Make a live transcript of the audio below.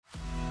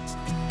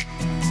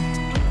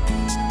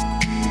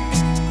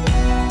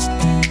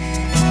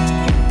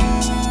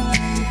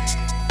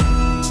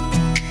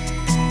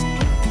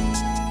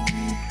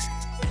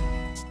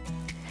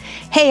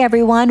Hey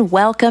everyone,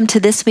 welcome to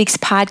this week's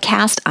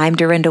podcast. I'm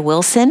Dorinda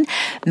Wilson,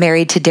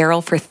 married to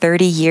Daryl for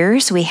 30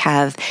 years. We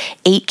have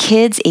 8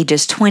 kids,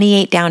 ages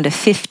 28 down to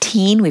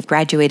 15. We've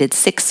graduated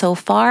 6 so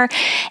far,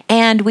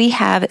 and we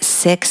have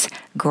 6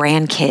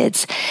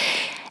 grandkids.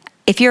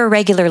 If you're a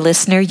regular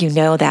listener, you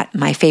know that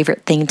my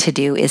favorite thing to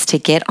do is to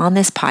get on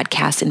this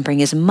podcast and bring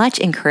as much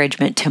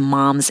encouragement to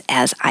moms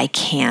as I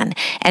can.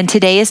 And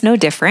today is no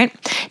different.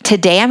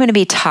 Today I'm going to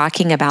be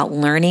talking about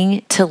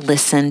learning to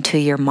listen to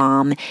your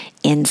mom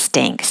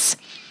instincts.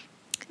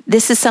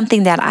 This is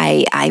something that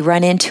I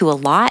run into a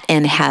lot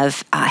and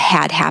have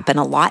had happen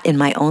a lot in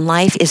my own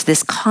life, is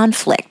this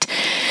conflict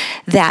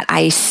that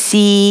I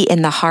see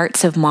in the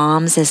hearts of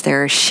moms as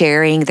they're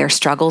sharing their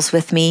struggles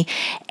with me,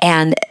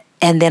 and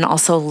then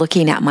also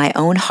looking at my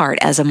own heart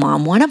as a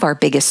mom. One of our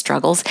biggest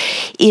struggles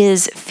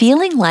is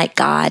feeling like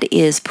God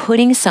is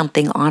putting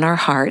something on our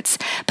hearts,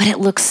 but it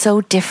looks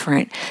so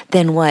different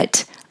than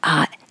what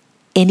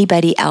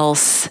anybody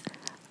else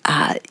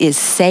is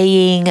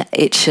saying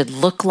it should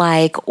look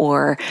like,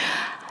 or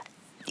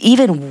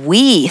even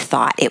we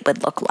thought it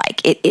would look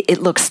like.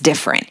 It looks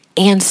different.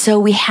 And so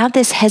we have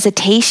this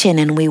hesitation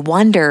and we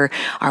wonder,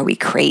 are we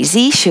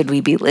crazy? Should we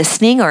be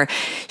listening, or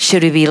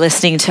should we be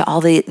listening to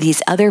all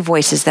these other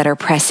voices that are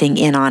pressing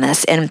in on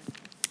us? And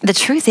the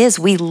truth is,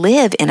 we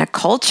live in a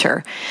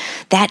culture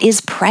that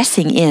is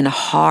pressing in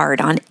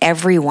hard on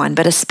everyone,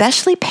 but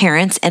especially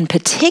parents and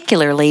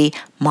particularly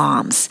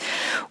moms.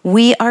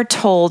 We are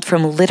told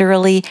from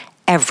literally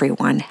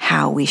everyone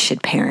how we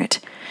should parent.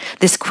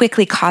 This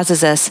quickly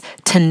causes us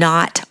to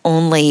not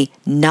only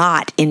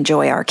not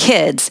enjoy our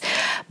kids,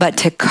 but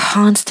to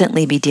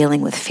constantly be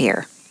dealing with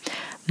fear.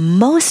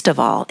 Most of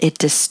all, it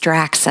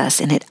distracts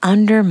us and it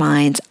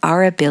undermines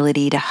our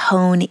ability to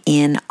hone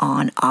in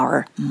on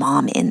our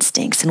mom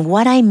instincts. And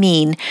what I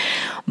mean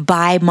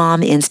by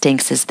mom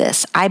instincts is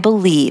this. I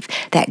believe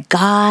that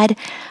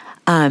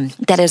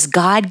that as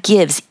God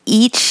gives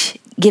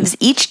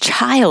each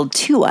child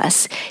to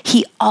us,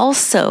 He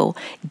also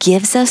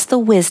gives us the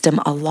wisdom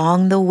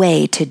along the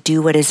way to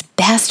do what is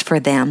best for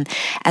them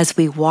as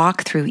we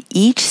walk through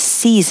each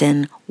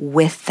season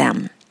with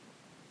them.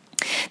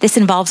 This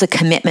involves a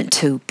commitment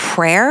to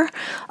prayer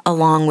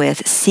along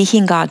with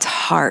seeking God's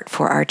heart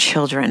for our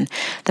children.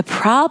 The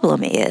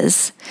problem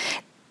is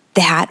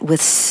that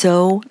with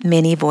so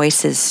many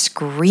voices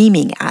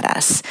screaming at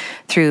us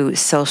through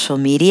social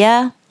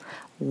media,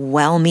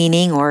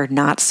 well-meaning or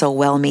not so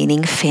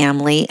well-meaning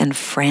family and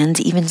friends,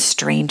 even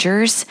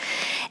strangers,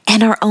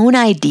 and our own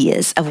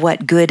ideas of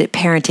what good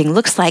parenting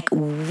looks like,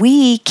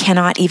 we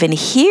cannot even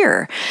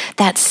hear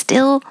that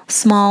still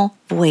small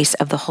voice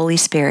of the Holy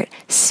Spirit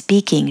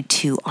speaking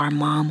to our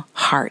mom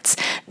hearts.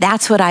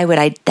 That's what I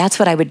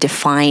would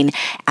define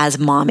as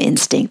mom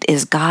instinct,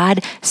 is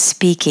God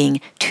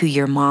speaking to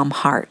your mom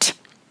heart.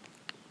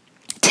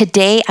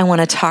 Today, I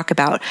want to talk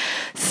about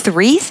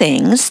 3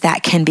 things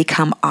that can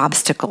become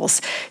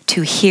obstacles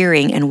to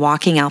hearing and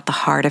walking out the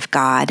heart of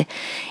God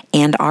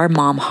and our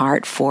mom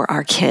heart for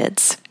our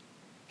kids.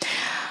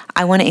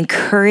 I want to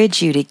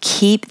encourage you to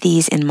keep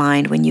these in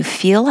mind when you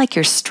feel like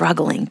you're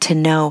struggling to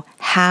know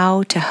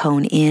how to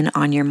hone in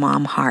on your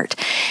mom heart.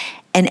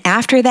 And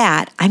after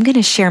that, I'm going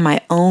to share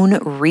my own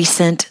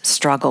recent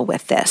struggle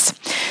with this.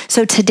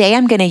 So today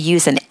I'm going to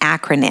use an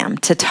acronym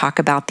to talk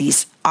about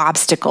these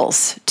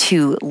obstacles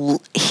to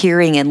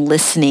hearing and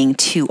listening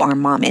to our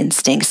mom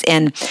instincts.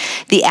 And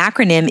the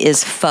acronym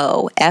is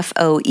FOE,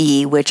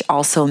 F-O-E, which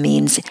also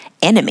means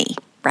enemy,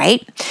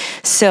 right?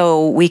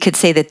 So we could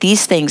say that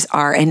these things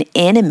are an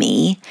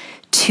enemy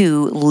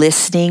to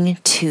listening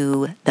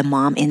to the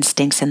mom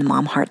instincts and the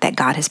mom heart that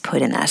God has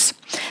put in us.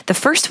 The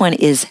first one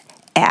is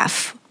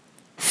F,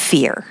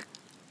 fear.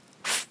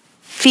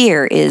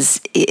 Fear is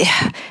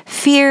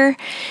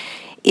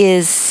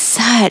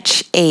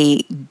such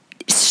a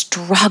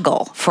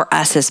struggle for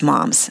us as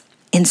moms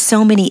in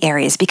so many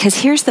areas,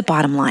 because here's the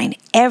bottom line.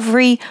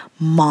 Every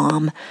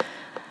mom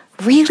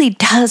really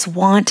does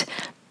want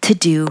to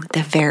do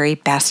the very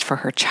best for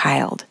her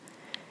child.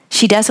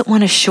 She doesn't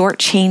want to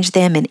shortchange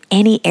them in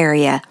any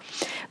area,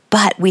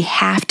 but we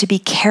have to be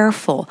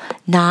careful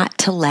not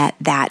to let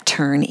that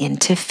turn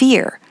into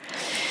fear.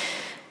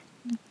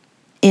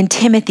 In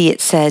Timothy,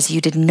 it says,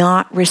 you did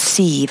not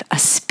receive a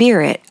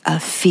spirit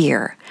of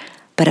fear,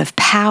 but of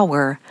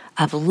power,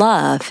 of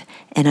love,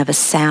 and of a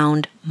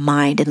sound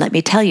mind. And let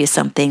me tell you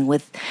something,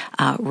 with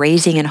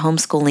raising and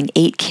homeschooling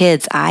 8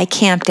 kids, I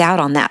camped out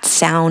on that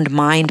sound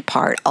mind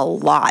part a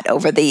lot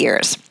over the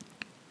years.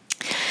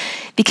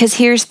 Because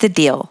here's the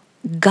deal.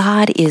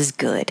 God is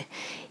good.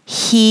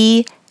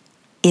 He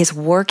is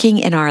working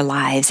in our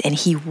lives, and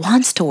He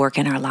wants to work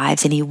in our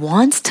lives, and He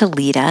wants to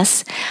lead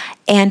us.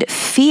 And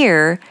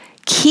fear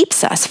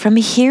keeps us from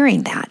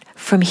hearing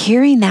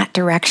that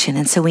direction.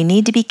 And so we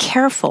need to be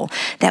careful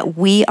that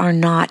we are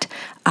not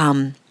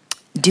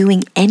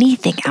doing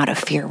anything out of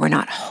fear. We're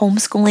not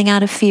homeschooling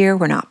out of fear.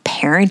 We're not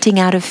parenting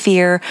out of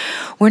fear.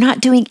 We're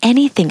not doing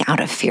anything out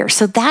of fear.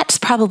 So that's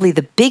probably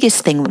the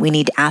biggest thing we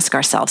need to ask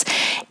ourselves.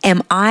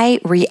 Am I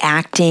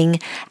reacting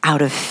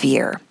out of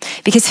fear?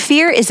 Because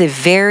fear is a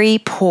very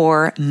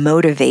poor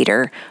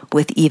motivator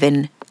with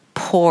even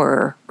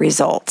poorer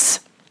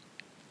results.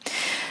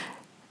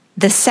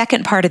 The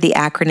second part of the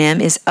acronym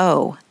is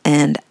O,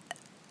 and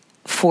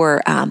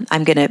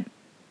I'm going to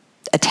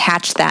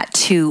attach that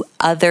to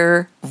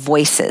other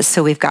voices.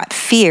 So we've got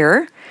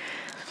fear,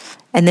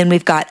 and then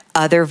we've got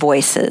other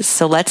voices.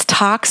 So let's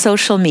talk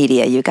social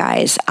media, you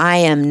guys. I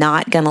am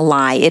not going to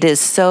lie. It is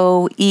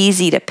so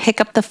easy to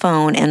pick up the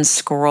phone and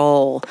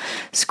scroll.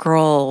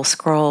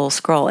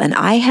 And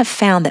I have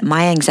found that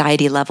my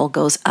anxiety level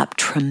goes up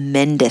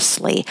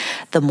tremendously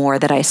the more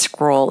that I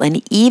scroll.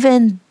 And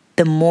even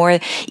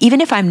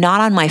if I'm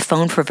not on my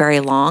phone for very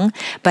long,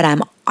 but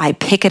I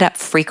pick it up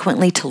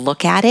frequently to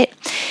look at it,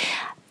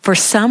 for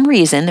some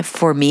reason,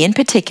 for me in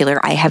particular,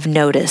 I have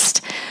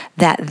noticed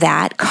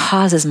that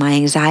causes my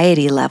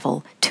anxiety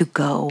level to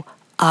go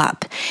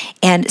up.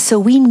 And so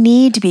we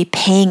need to be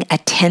paying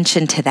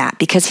attention to that,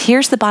 because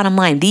here's the bottom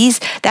line.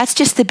 That's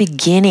just the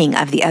beginning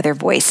of the other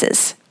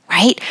voices,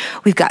 right?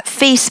 We've got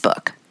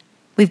Facebook,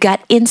 we've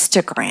got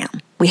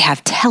Instagram, we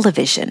have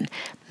television,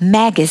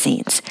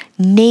 magazines,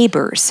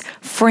 neighbors,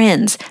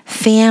 friends,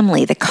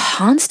 family, the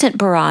constant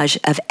barrage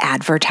of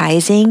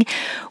advertising.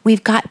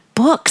 We've got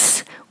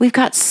books. We've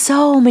got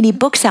so many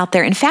books out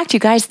there. In fact, you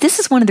guys, this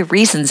is one of the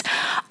reasons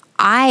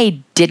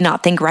I did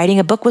not think writing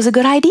a book was a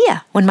good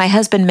idea. When my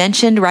husband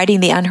mentioned writing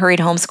The Unhurried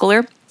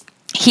Homeschooler,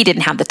 he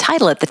didn't have the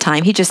title at the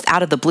time. He just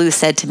out of the blue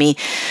said to me,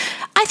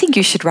 "I think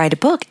you should write a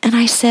book." And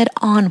I said,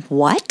 "On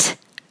what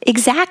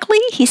exactly?"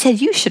 He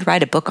said, "You should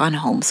write a book on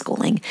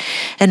homeschooling."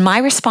 And my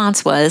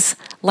response was,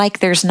 like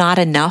there's not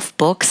enough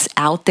books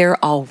out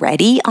there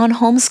already on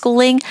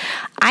homeschooling,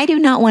 I do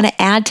not want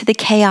to add to the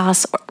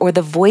chaos or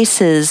the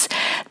voices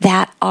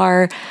that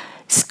are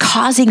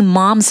causing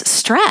moms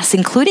stress,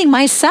 including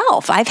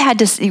myself. I've had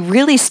to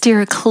really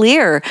steer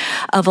clear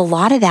of a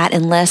lot of that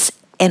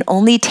and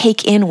only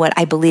take in what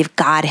I believe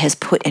God has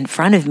put in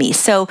front of me.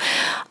 So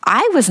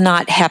I was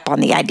not hep on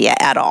the idea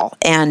at all.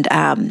 And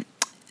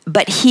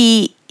but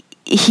he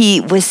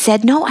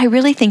said, "No, I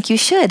really think you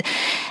should."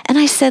 And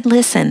I said,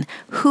 "Listen,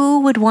 who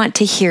would want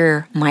to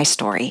hear my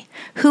story?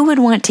 Who would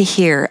want to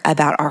hear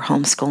about our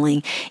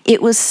homeschooling?"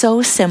 It was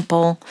so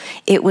simple.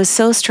 It was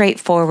so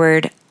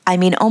straightforward. I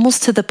mean,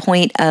 almost to the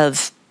point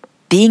of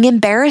being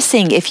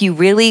embarrassing.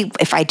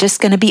 If I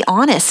just going to be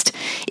honest,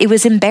 it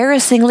was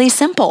embarrassingly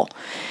simple.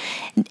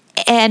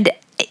 And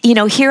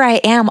here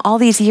I am all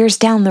these years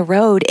down the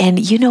road, and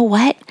you know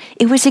what?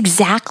 It was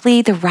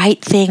exactly the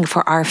right thing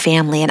for our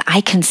family, and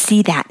I can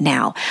see that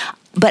now.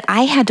 But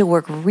I had to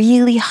work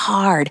really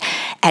hard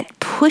at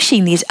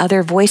pushing these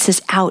other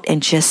voices out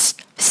and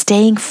just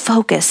staying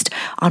focused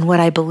on what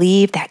I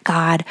believe that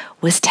God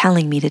was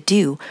telling me to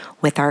do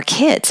with our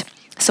kids.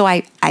 So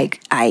I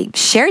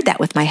shared that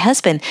with my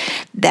husband,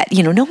 that,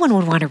 no one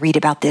would want to read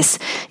about this,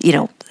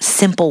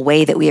 simple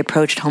way that we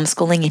approached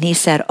homeschooling. And he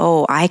said,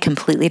 "Oh, I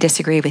completely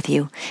disagree with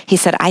you." He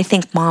said, "I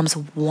think moms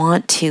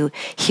want to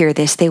hear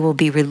this. They will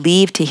be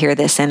relieved to hear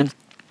this." And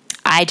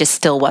I just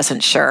still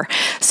wasn't sure.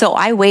 So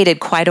I waited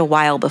quite a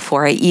while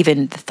before I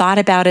even thought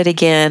about it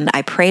again.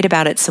 I prayed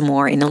about it some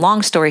more. And a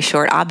long story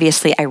short,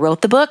 obviously I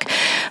wrote the book,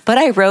 but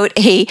I wrote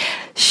a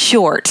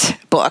short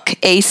book,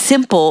 a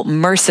simple,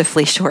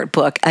 mercifully short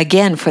book,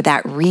 again, for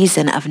that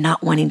reason of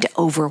not wanting to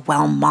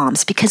overwhelm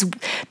moms because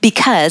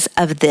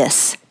of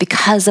this,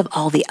 because of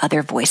all the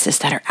other voices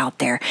that are out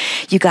there.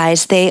 You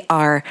guys, they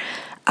are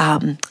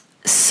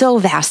so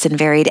vast and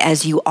varied,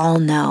 as you all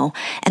know.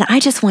 And I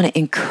just want to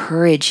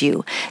encourage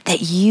you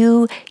that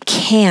you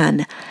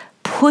can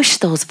push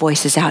those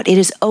voices out. It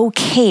is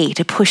okay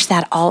to push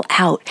that all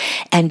out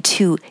and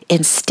to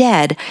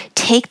instead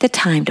take the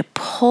time to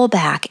pull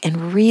back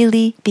and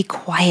really be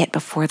quiet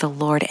before the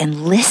Lord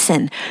and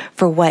listen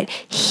for what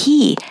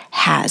He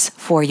has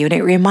for you. And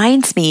it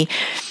reminds me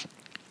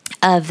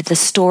of the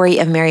story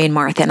of Mary and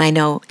Martha. And I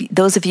know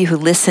those of you who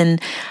listen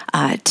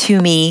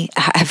to me,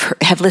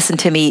 have listened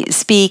to me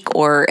speak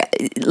or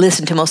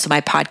listen to most of my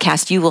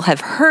podcasts, you will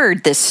have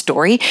heard this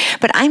story,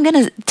 but I'm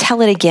going to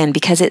tell it again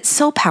because it's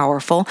so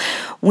powerful.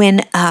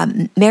 When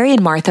Mary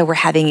and Martha were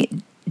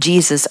having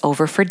Jesus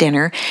over for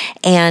dinner,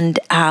 and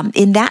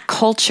in that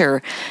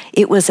culture,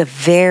 it was a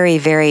very,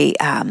 very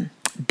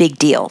big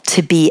deal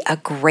to be a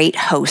great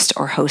host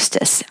or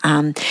hostess.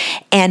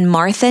 And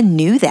Martha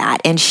knew that,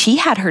 and she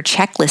had her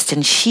checklist,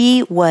 and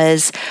she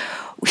was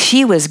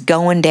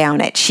going down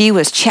it. She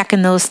was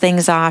checking those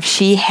things off.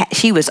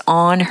 She was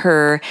on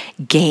her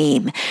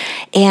game.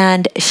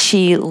 And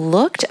she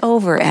looked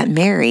over at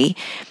Mary,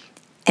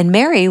 and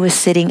Mary was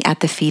sitting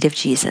at the feet of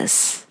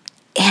Jesus.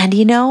 And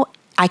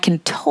I can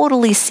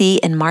totally see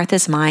in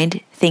Martha's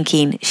mind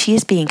thinking she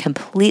is being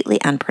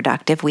completely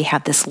unproductive. We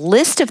have this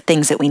list of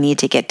things that we need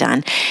to get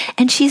done,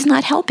 and she's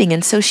not helping.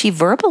 And so she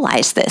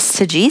verbalized this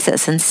to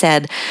Jesus and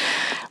said,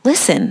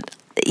 "Listen,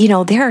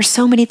 there are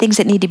so many things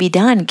that need to be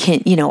done.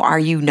 Are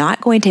you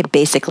not going to,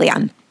 basically,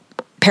 I'm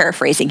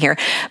paraphrasing here,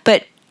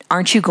 but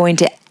aren't you going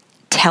to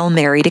tell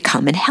Mary to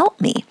come and help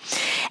me?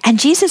 And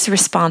Jesus'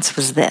 response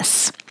was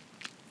this: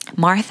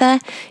 Martha,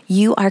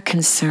 you are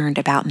concerned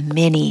about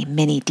many,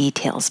 many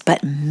details,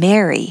 but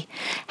Mary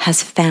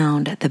has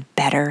found the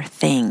better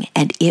thing,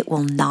 and it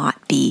will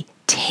not be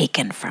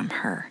taken from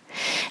her.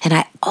 And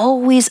I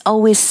always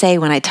say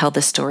when I tell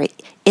this story,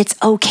 it's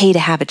okay to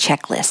have a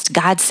checklist.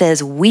 God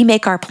says we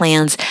make our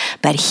plans,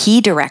 but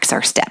He directs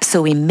our steps.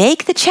 So we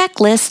make the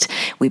checklist,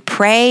 we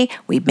pray,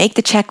 we make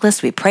the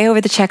checklist, we pray over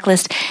the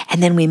checklist,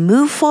 and then we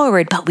move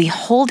forward, but we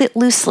hold it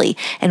loosely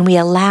and we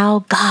allow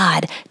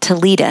God to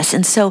lead us.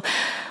 And so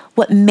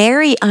what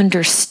Mary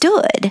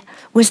understood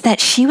was that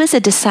she was a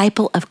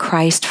disciple of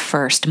Christ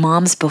first.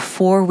 Moms,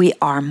 before we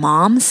are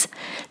moms,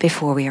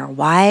 before we are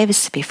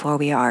wives, before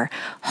we are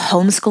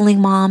homeschooling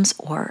moms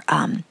or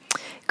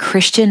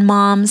Christian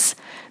moms,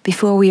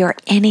 before we are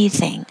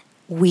anything,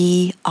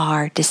 we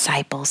are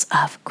disciples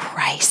of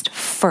Christ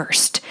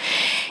first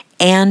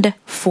and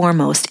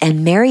foremost.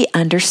 And Mary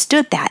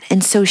understood that.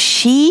 And so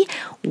she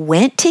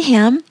went to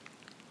Him,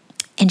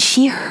 and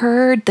she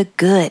heard the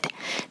good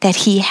that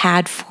He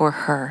had for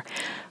her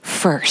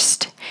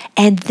first.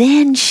 And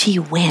then she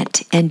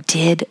went and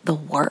did the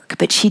work.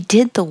 But she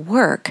did the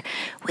work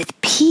with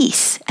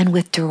peace and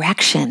with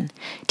direction.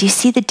 Do you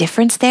see the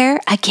difference there?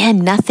 Again,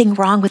 nothing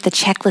wrong with the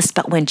checklist,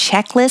 but when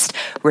checklist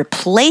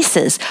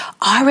replaces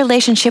our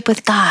relationship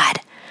with God,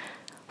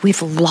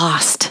 we've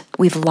lost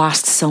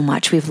so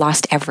much. We've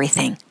lost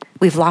everything.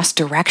 We've lost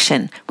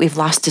direction. We've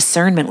lost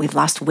discernment. We've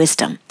lost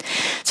wisdom.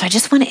 So I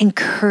just want to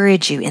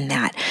encourage you in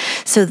that.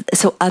 So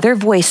other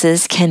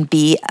voices can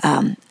be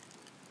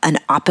an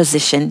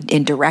opposition,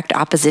 in direct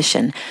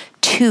opposition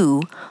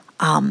to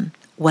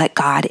what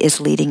God is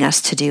leading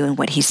us to do and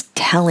what He's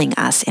telling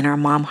us in our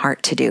mom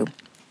heart to do.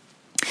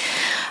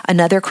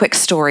 Another quick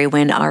story: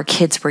 when our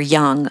kids were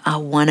young,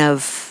 one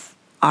of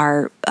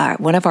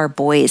our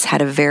boys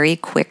had a very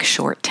quick,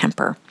 short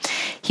temper.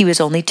 He was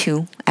only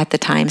 2 at the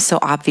time, so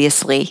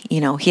obviously,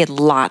 he had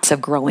lots of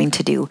growing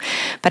to do.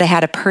 But I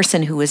had a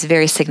person who was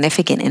very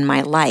significant in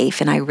my life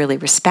and I really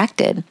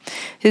respected,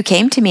 who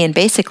came to me and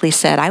basically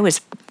said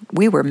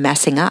we were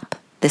messing up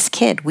this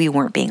kid. We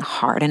weren't being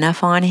hard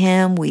enough on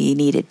him. We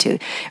needed to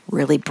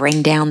really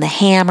bring down the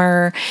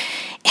hammer.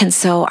 And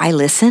so I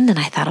listened and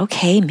I thought,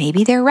 okay,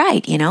 maybe they're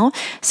right,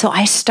 So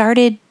I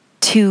started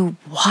to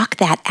walk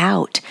that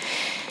out.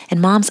 And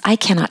moms, I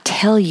cannot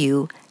tell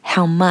you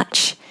how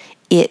much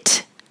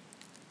it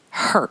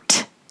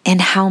hurt and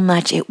how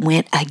much it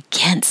went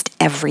against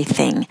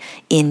everything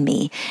in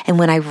me. And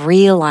when I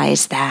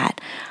realized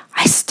that,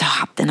 I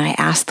stopped and I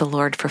asked the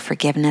Lord for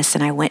forgiveness,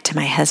 and I went to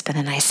my husband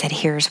and I said,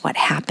 here's what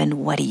happened.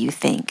 What do you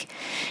think?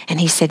 And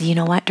he said, you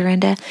know what,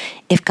 Dorinda?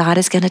 If God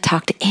is going to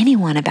talk to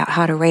anyone about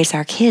how to raise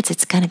our kids,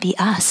 it's going to be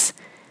us.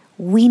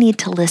 We need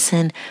to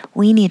listen.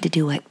 We need to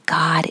do what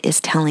God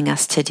is telling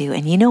us to do.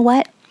 And you know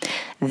what?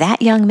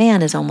 That young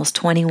man is almost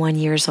 21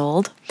 years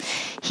old.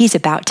 He's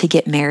about to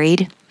get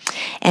married.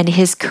 And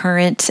his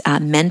current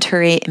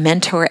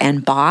mentor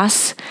and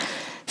boss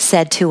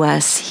said to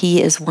us,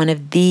 he is one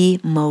of the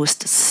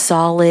most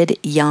solid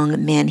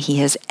young men he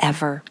has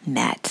ever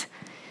met.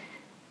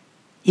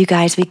 You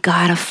guys, we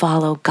got to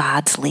follow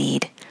God's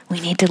lead. We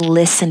need to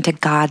listen to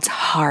God's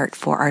heart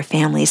for our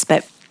families.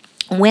 But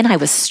when I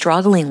was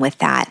struggling with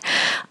that,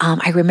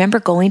 I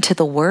remember going to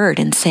the Word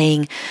and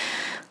saying,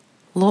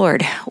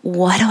 Lord,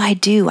 what do I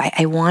do?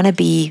 I want to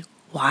be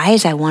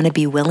wise. I want to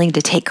be willing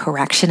to take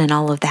correction and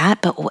all of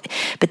that,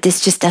 but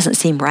this just doesn't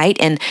seem right.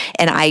 And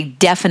I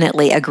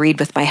definitely agreed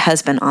with my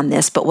husband on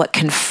this. But what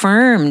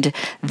confirmed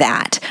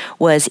that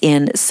was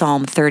in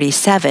Psalm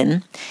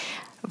 37,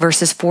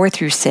 verses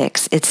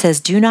 4-6. It says,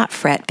 "Do not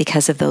fret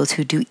because of those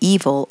who do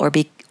evil, or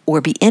be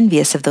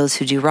envious of those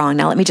who do wrong."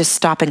 Now, let me just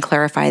stop and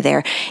clarify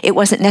there. It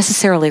wasn't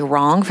necessarily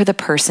wrong for the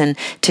person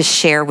to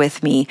share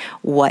with me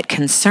what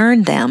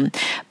concerned them,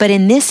 but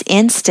in this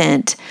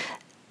instance,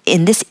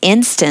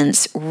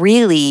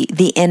 really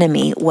the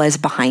enemy was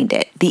behind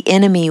it. The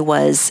enemy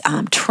was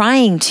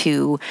trying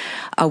to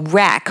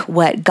wreck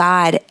what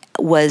God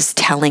was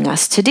telling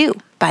us to do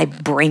by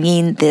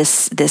bringing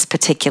this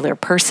particular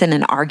person,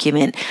 an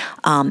argument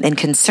and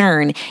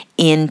concern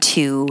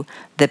into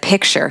the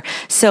picture.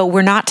 So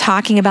we're not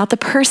talking about the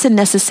person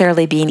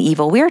necessarily being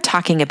evil. We're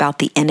talking about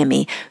the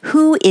enemy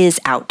who is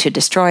out to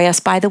destroy us.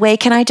 By the way,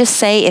 can I just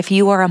say, if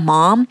you are a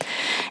mom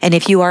and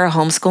if you are a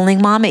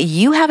homeschooling mom,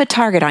 you have a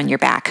target on your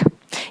back.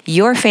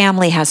 Your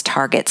family has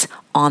targets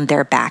on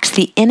their backs.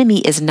 The enemy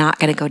is not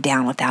going to go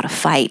down without a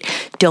fight.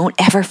 Don't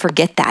ever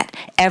forget that.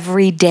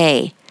 Every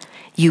day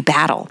you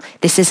battle.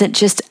 This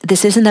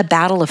isn't a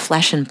battle of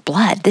flesh and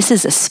blood. This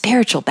is a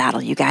spiritual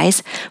battle, you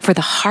guys, for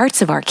the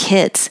hearts of our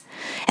kids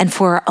and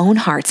for our own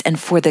hearts and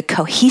for the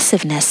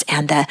cohesiveness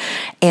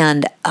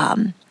and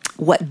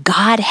what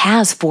God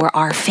has for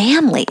our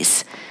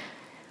families.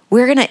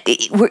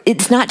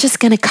 It's not just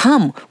going to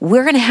come.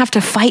 We're going to have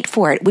to fight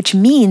for it, which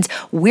means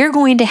we're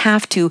going to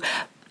have to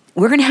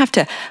we're going to have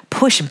to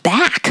push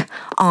back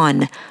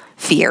on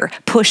fear,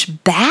 push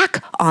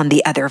back on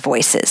the other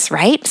voices,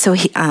 right? So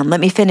let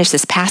me finish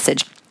this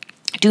passage.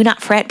 Do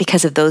not fret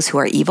because of those who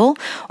are evil,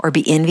 or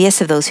be envious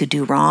of those who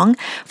do wrong,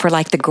 for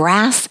like the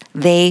grass,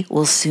 they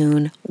will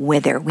soon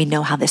wither. We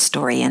know how this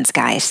story ends,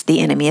 guys. The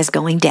enemy is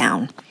going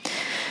down.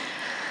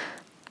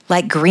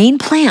 Like green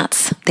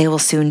plants, they will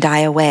soon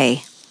die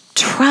away.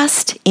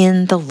 Trust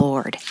in the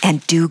Lord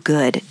and do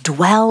good.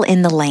 Dwell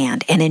in the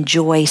land and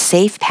enjoy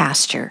safe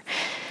pasture.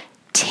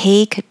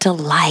 Take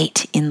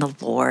delight in the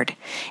Lord,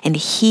 and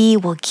He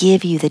will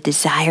give you the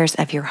desires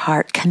of your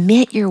heart.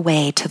 Commit your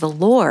way to the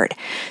Lord.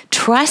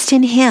 Trust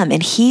in Him,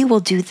 and He will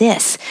do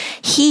this.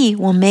 He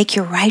will make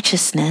your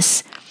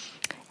righteousness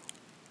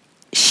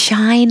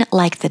shine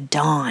like the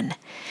dawn,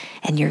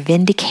 and your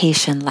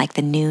vindication like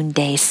the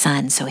noonday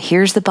sun. So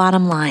here's the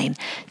bottom line.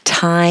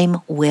 Time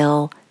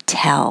will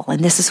tell.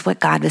 And this is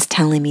what God was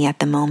telling me at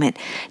the moment.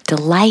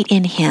 Delight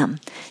in Him,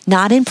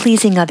 not in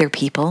pleasing other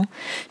people.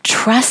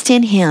 Trust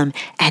in Him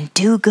and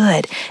do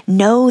good.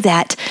 Know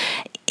that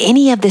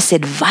any of this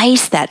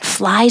advice that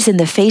flies in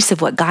the face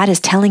of what God is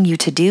telling you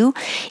to do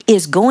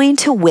is going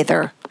to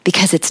wither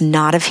because it's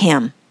not of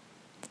Him.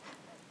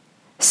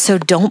 So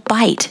don't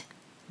bite.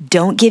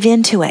 Don't give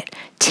in to it.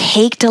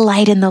 Take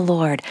delight in the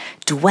Lord.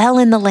 Dwell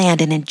in the land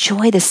and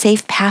enjoy the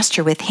safe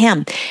pasture with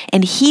Him.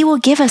 And He will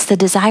give us the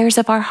desires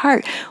of our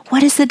heart.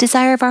 What is the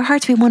desire of our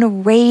hearts? We want to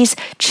raise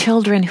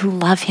children who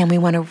love Him. We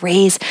want to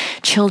raise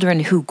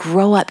children who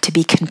grow up to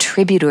be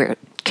contributors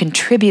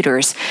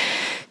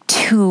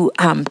to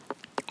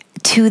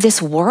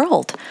this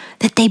world,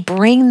 that they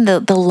bring the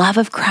love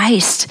of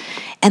Christ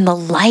and the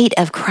light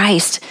of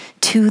Christ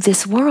to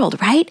this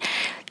world, right?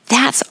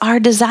 That's our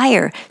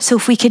desire. So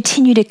if we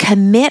continue to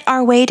commit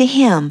our way to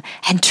Him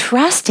and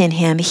trust in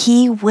Him,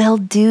 He will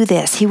do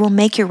this. He will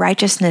make your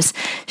righteousness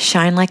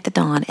shine like the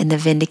dawn and your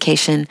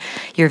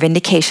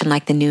vindication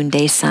like the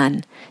noonday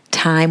sun.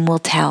 Time will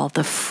tell.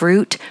 The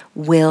fruit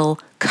will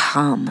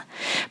come.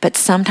 But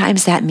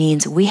sometimes that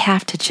means we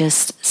have to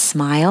just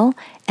smile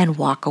and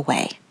walk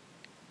away.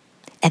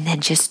 And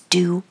then just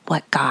do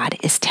what God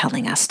is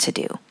telling us to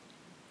do.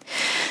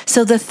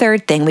 So the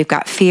third thing, we've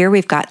got fear,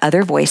 we've got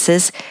other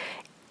voices.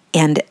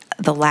 And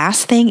the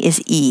last thing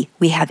is E.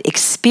 We have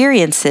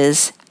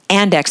experiences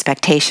and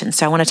expectations.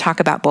 So I want to talk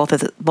about both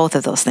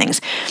of those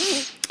things.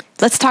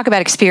 Let's talk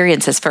about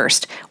experiences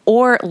first,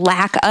 or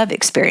lack of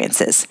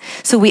experiences.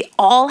 So we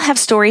all have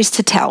stories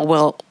to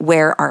tell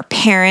where our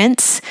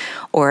parents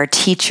or our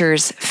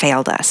teachers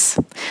failed us.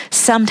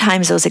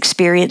 Sometimes those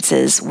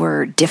experiences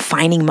were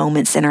defining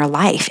moments in our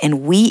life,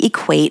 and we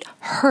equate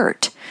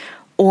hurt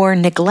or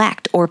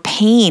neglect or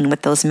pain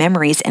with those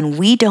memories, and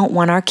we don't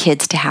want our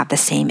kids to have the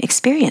same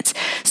experience.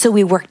 So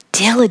we work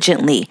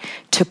diligently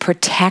to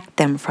protect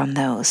them from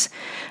those.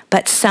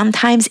 But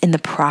sometimes in the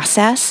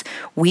process,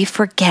 we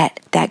forget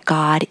that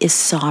God is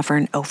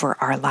sovereign over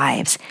our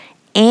lives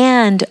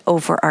and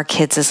over our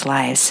kids'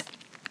 lives.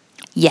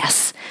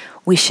 Yes,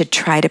 we should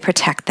try to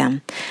protect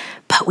them,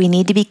 but we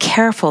need to be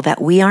careful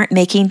that we aren't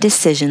making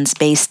decisions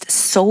based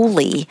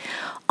solely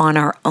on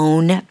our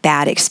own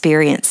bad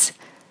experience,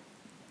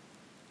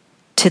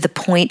 to the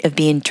point of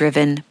being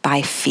driven by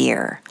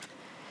fear.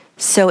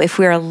 So if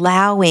we're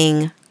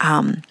allowing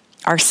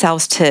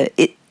ourselves to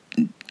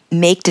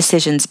make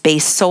decisions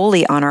based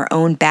solely on our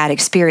own bad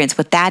experience,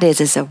 what that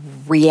is a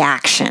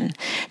reaction.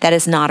 That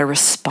is not a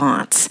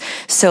response.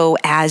 So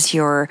as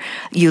you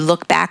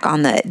look back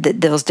on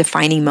those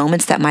defining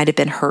moments that might have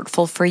been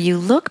hurtful for you,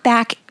 look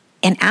back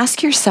and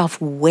ask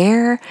yourself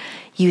where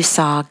you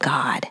saw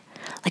God.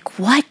 Like,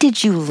 what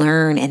did you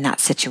learn in that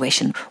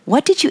situation?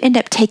 What did you end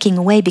up taking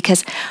away?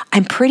 Because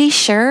I'm pretty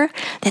sure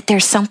that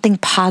there's something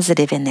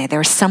positive in there.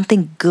 There's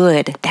something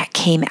good that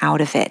came out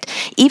of it.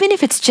 Even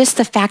if it's just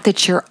the fact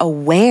that you're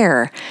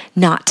aware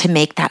not to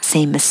make that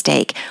same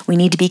mistake. We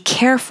need to be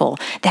careful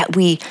that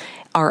we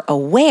are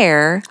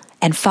aware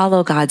and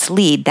follow God's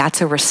lead.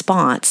 That's a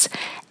response,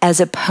 as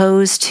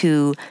opposed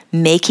to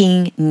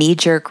making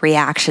knee-jerk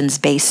reactions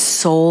based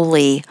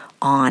solely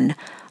on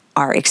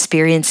our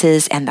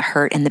experiences and the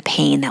hurt and the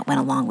pain that went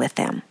along with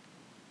them.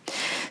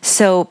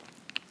 So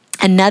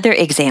another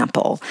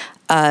example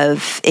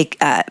of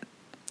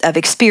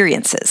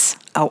experiences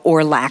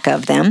or lack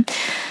of them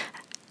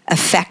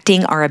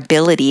affecting our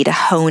ability to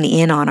hone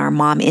in on our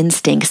mom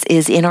instincts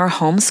is in our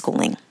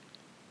homeschooling.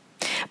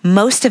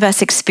 Most of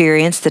us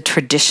experience the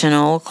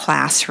traditional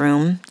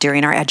classroom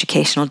during our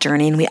educational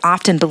journey, and we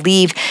often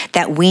believe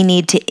that we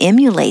need to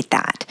emulate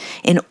that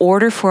in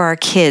order for our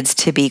kids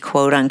to be,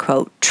 quote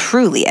unquote,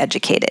 truly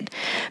educated.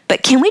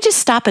 But can we just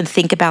stop and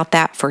think about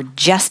that for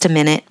just a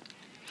minute?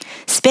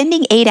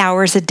 Spending 8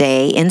 hours a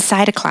day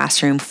inside a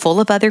classroom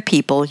full of other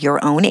people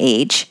your own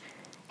age,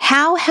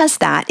 how has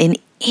that in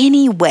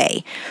any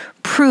way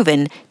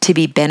proven to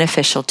be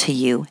beneficial to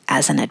you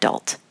as an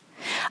adult?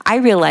 I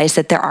realize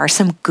that there are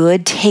some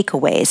good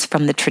takeaways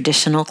from the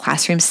traditional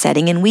classroom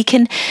setting, and we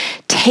can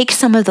take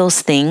some of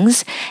those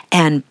things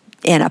and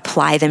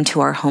apply them to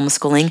our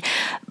homeschooling.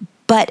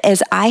 But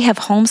as I have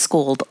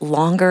homeschooled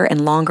longer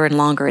and longer and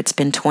longer, it's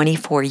been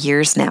 24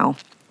 years now,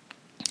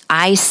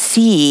 I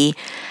see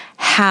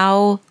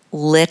how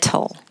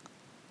little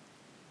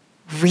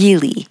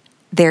really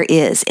there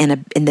is in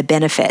the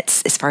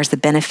benefits, as far as the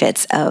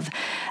benefits of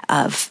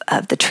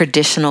the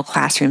traditional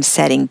classroom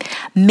setting,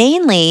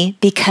 mainly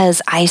because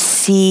I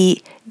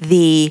see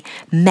the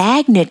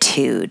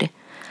magnitude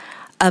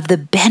of the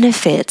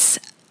benefits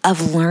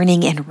of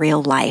learning in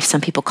real life. Some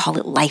people call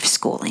it life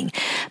schooling,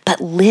 but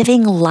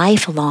living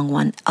life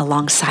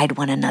alongside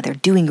one another,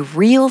 doing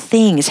real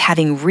things,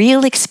 having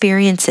real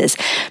experiences.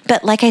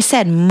 But like I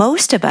said,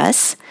 most of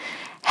us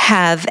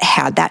have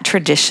had that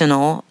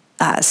traditional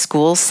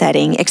school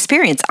setting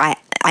experience.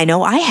 I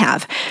know I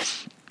have.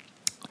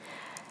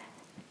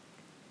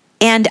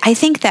 And I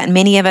think that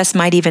many of us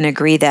might even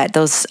agree that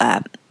those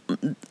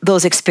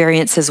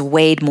experiences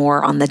weighed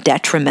more on the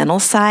detrimental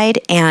side.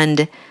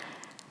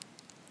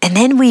 And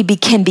then we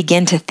can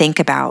begin to think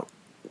about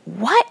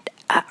what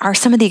are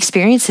some of the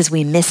experiences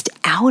we missed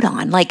out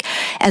on. Like,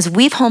 as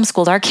we've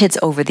homeschooled our kids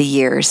over the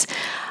years,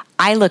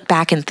 I look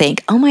back and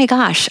think, oh my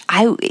gosh,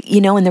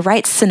 in the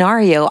right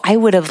scenario, I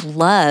would have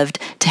loved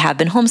to have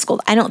been homeschooled.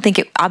 I don't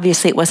think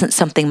obviously it wasn't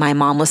something my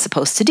mom was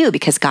supposed to do,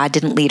 because God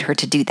didn't lead her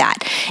to do that.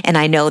 And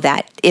I know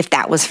that if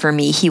that was for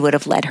me, He would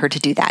have led her to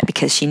do that,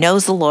 because she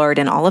knows the Lord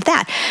and all of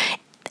that.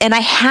 And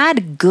I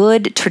had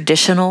good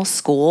traditional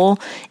school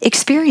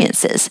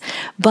experiences,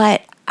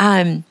 but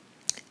at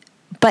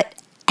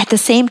the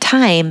same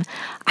time,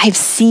 I've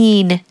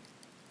seen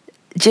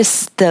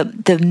just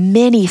the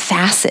many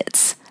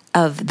facets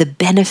of the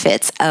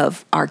benefits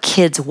of our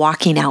kids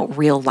walking out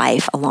real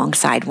life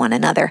alongside one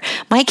another.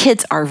 My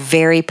kids are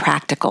very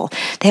practical.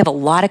 They have a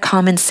lot of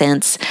common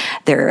sense.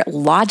 They're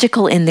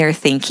logical in their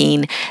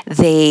thinking.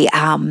 They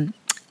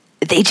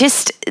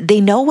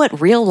know what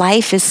real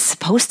life is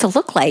supposed to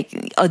look like.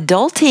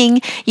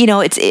 Adulting,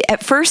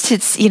 at first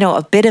it's,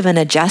 a bit of an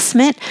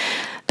adjustment,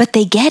 but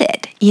they get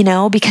it,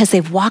 because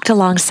they've walked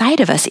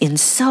alongside of us in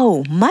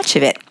so much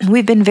of it.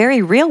 We've been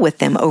very real with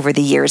them over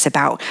the years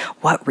about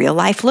what real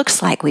life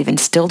looks like. We've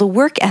instilled a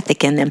work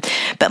ethic in them.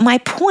 But my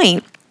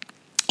point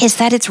is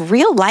that it's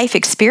real life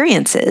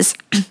experiences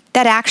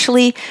that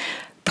actually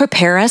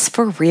prepare us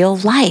for real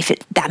life.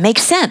 That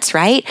makes sense,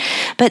 right?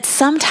 But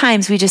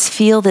sometimes we just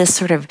feel this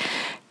sort of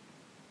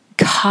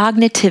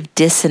cognitive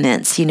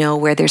dissonance,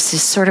 where there's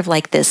just sort of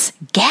like this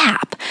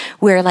gap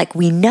where, like,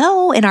 we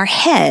know in our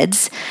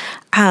heads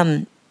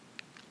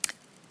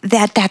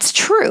that's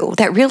true,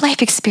 that real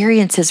life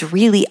experiences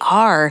really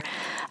are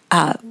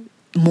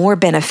more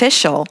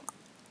beneficial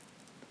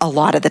a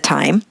lot of the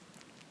time.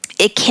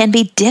 It can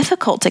be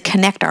difficult to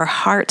connect our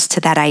hearts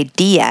to that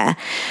idea,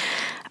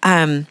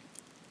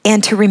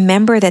 and to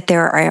remember that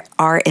there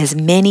are as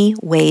many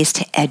ways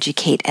to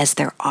educate as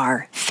there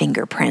are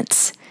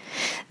fingerprints.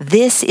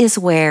 This is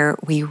where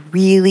we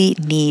really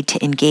need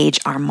to engage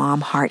our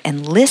mom heart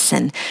and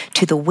listen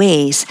to the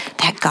ways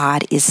that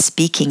God is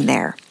speaking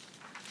there.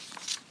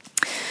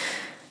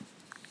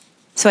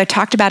 So I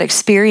talked about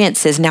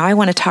experiences. Now I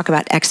want to talk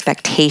about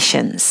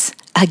expectations.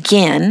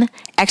 Again,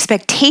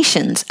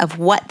 expectations of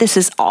what this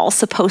is all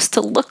supposed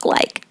to look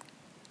like.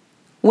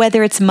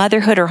 Whether it's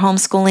motherhood or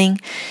homeschooling,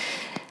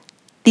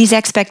 these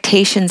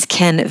expectations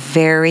can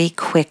very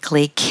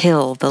quickly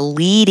kill the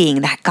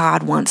leading that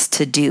God wants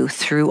to do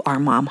through our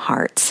mom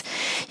hearts.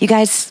 You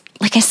guys,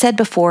 like I said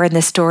before in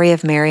the story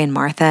of Mary and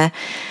Martha,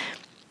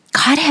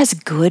 God has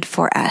good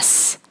for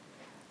us.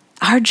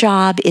 Our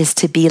job is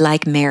to be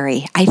like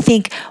Mary. I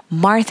think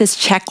Martha's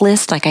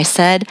checklist, like I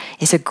said,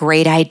 is a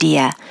great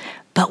idea.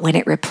 But when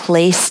it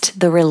replaced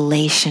the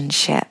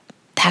relationship,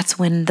 that's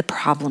when the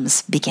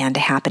problems began to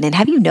happen. And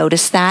have you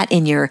noticed that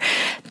in your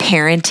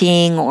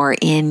parenting or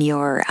in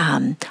your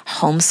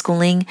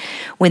homeschooling?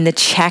 When the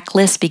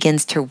checklist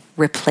begins to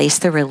replace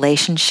the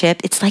relationship,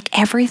 it's like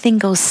everything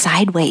goes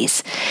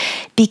sideways,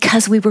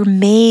 because we were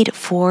made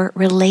for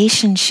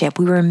relationship.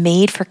 We were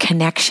made for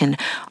connection.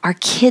 Our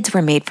kids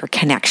were made for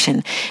connection.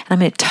 And I'm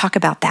going to talk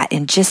about that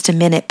in just a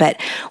minute.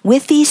 But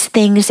with these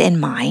things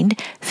in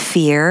mind,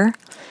 fear,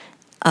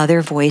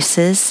 other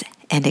voices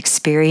and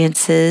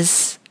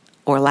experiences,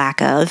 or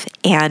lack of,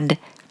 and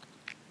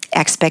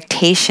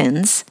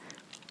expectations,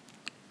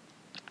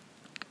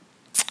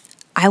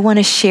 I want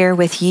to share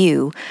with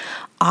you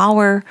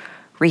our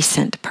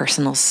recent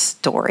personal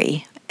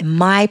story,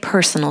 my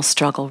personal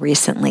struggle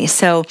recently.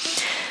 So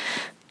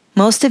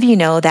most of you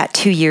know that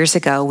 2 years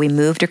ago, we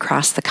moved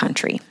across the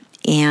country,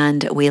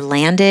 and we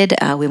landed,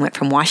 we went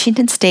from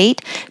Washington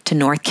State to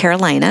North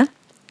Carolina.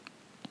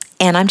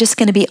 And I'm just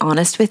going to be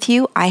honest with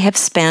you, I have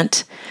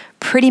spent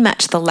pretty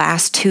much the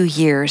last 2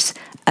 years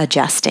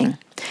adjusting.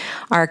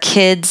 Our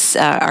kids,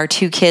 our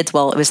two kids,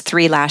 well, it was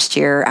 3 last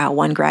year,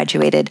 one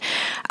graduated,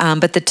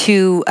 but the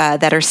 2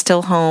 that are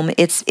still home,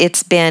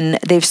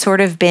 they've sort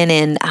of been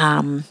in,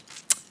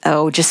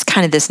 just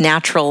kind of this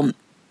natural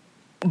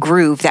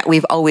groove that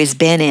we've always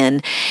been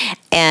in.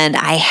 And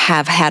I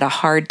have had a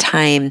hard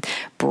time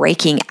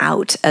breaking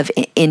out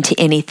into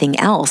anything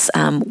else.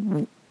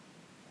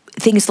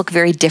 things look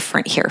very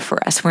different here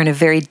for us. We're in a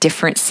very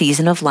different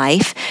season of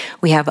life.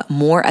 We have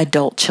more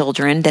adult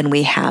children than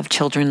we have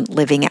children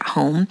living at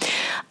home.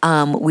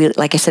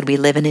 Like I said, we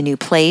live in a new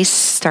place,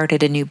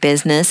 started a new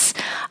business,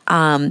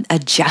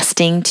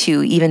 adjusting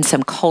to even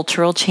some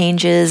cultural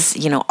changes,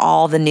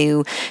 all the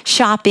new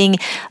shopping,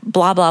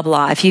 blah, blah,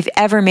 blah. If you've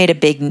ever made a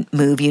big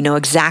move, you know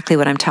exactly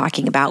what I'm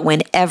talking about,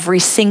 when every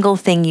single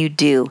thing you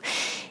do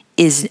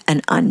is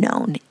an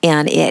unknown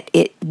and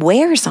it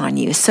wears on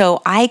you.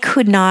 So I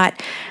could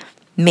not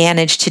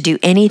manage to do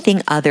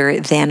anything other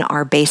than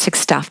our basic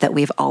stuff that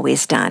we've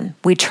always done.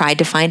 We tried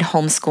to find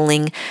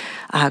homeschooling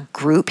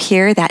group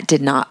here. That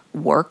did not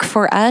work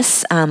for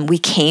us. We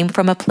came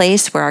from a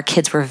place where our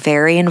kids were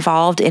very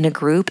involved in a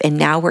group, and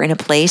now we're in a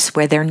place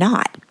where they're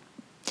not.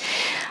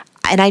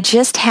 And I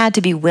just had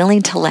to be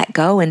willing to let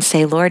go and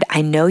say, Lord,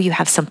 I know you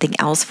have something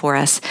else for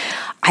us.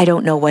 I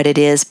don't know what it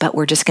is, but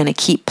we're just going to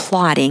keep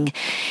plodding.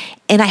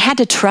 And I had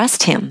to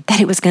trust him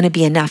that it was going to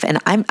be enough. And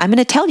I'm going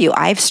to tell you,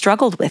 I've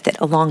struggled with it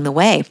along the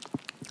way,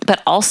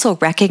 but also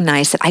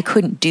recognize that I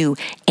couldn't do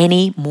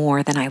any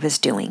more than I was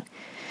doing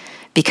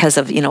because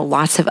of,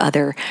 lots of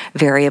other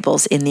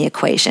variables in the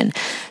equation.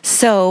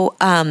 So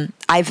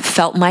I've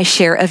felt my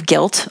share of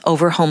guilt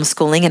over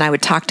homeschooling, and I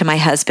would talk to my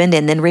husband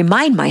and then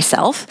remind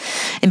myself,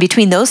 and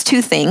between those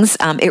two things,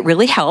 it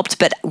really helped,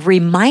 but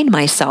remind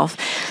myself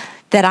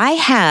that I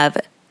have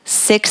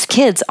 6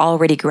 kids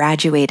already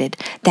graduated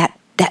that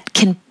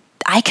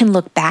I can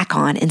look back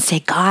on and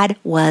say, God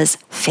was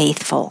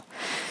faithful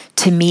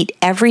to meet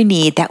every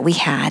need that we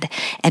had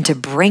and to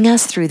bring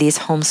us through these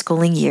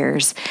homeschooling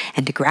years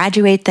and to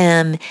graduate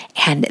them,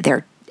 and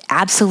they're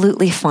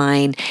absolutely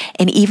fine.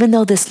 And even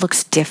though this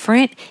looks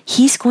different,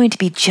 he's going to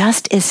be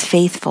just as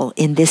faithful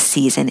in this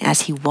season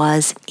as he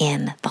was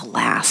in the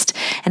last.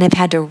 And I've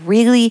had to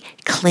really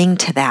cling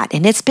to that.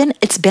 And it's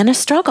been a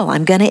struggle.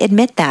 I'm going to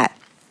admit that.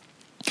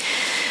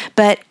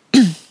 But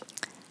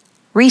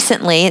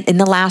recently, in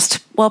the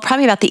last,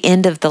 probably about the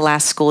end of the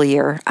last school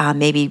year,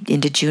 maybe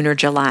into June or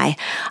July,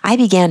 I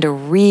began to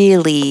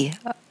really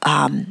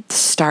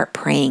start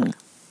praying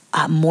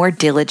more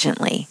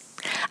diligently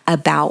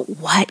about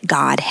what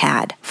God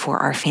had for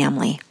our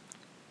family.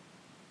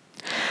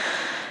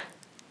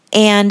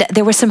 And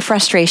there was some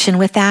frustration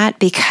with that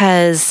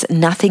because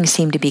nothing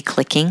seemed to be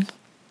clicking.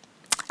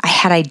 I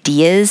had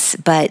ideas,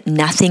 but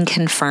nothing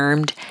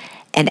confirmed,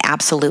 and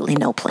absolutely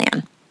no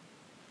plan.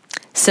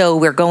 So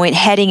we're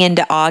heading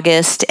into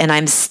August, and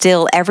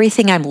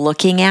everything I'm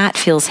looking at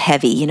feels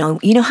heavy. You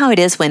know how it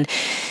is when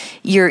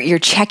you're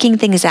checking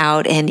things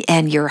out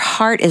and your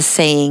heart is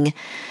saying,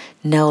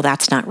 no,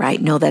 that's not right.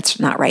 No, that's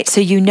not right.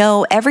 So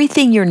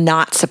everything you're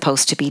not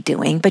supposed to be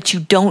doing, but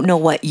you don't know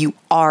what you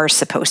are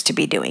supposed to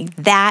be doing.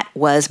 That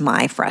was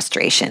my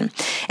frustration.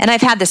 And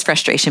I've had this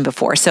frustration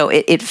before, so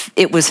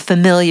it was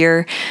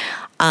familiar.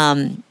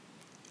 And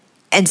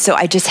so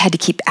I just had to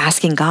keep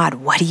asking God,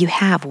 what do you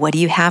have? What do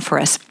you have for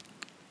us?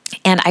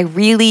 And I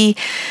really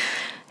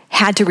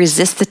had to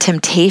resist the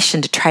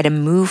temptation to try to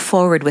move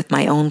forward with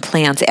my own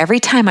plans. Every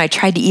time I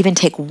tried to even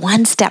take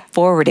one step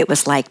forward, it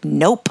was like,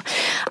 nope,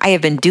 I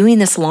have been doing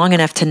this long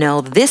enough to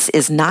know this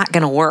is not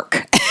going to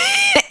work.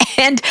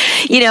 And,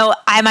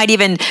 I might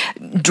even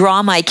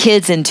draw my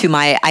kids into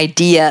my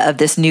idea of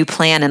this new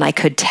plan, and I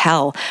could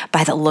tell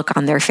by the look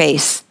on their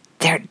face.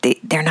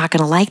 They're not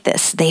going to like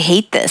this. They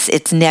hate this.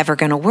 It's never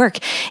going to work.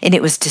 And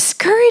it was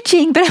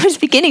discouraging, but I was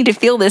beginning to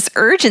feel this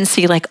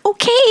urgency like,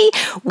 okay,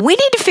 we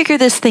need to figure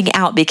this thing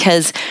out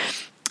because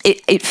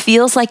it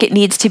feels like it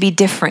needs to be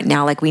different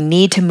now. Like we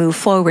need to move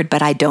forward,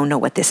 but I don't know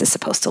what this is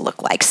supposed to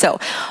look like. So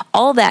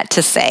all that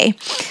to say,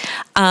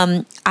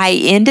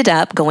 I ended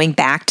up going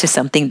back to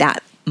something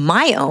that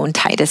my own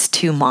Titus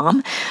 2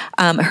 mom.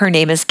 Her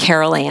name is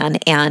Carol Ann,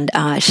 and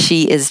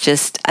she is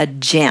just a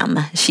gem.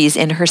 She's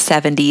in her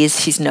 70s.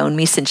 She's known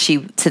me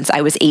since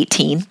I was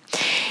 18.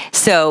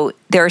 So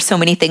there are so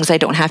many things I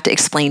don't have to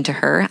explain to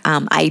her.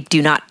 I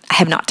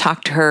have not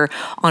talked to her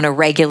on a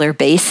regular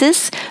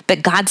basis,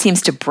 but God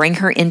seems to bring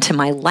her into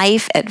my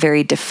life at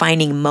very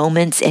defining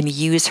moments and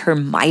use her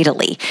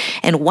mightily.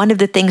 And one of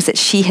the things that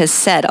she has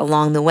said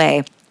along the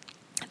way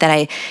that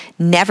I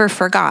never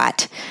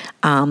forgot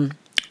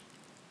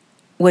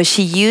was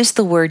she used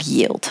the word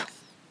yield.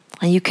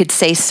 You could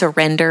say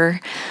surrender,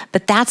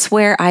 but that's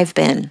where I've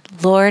been.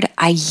 Lord,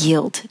 I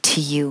yield to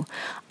you.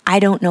 I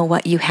don't know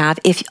what you have.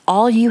 If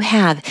all you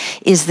have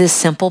is this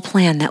simple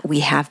plan that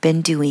we have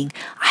been doing,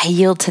 I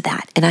yield to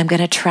that, and I'm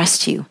going to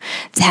trust you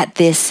that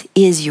this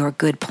is your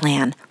good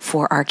plan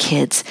for our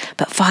kids.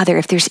 But Father,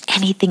 if there's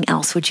anything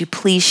else, would you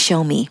please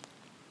show me?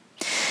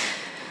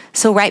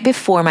 So right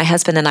before my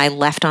husband and I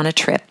left on a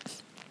trip,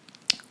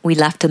 we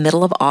left the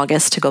middle of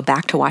August to go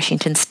back to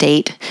Washington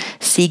State,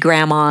 see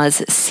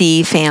grandmas,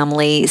 see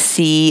family,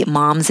 see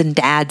moms and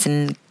dads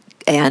and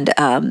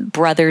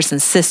brothers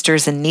and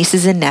sisters and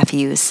nieces and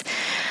nephews.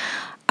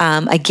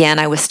 Again,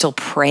 I was still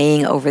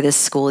praying over this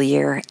school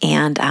year,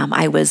 and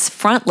I was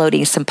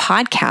front-loading some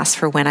podcasts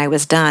for when I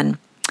was done.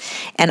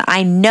 And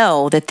I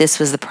know that this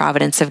was the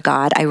providence of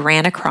God. I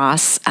ran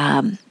across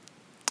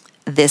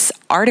this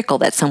article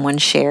that someone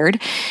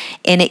shared,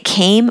 and it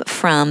came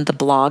from the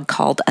blog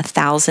called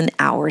 1,000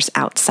 Hours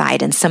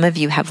Outside. And some of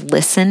you have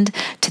listened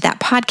to that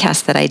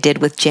podcast that I did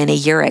with Jenny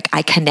Urich.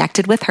 I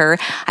connected with her.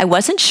 I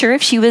wasn't sure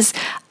if she was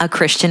a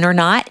Christian or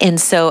not, and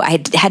so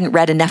I hadn't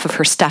read enough of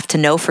her stuff to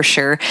know for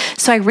sure.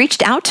 So I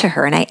reached out to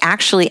her, and I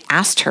actually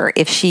asked her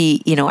if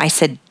she, I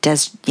said,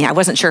 I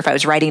wasn't sure if I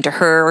was writing to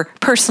her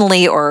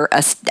personally or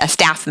a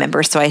staff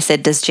member. So I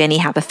said, does Jenny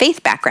have a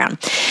faith background?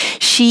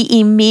 She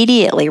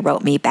immediately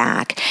wrote me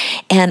back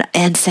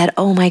and said,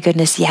 oh my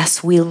goodness,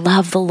 yes, we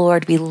love the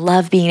Lord. We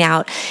love being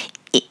out.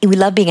 We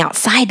love being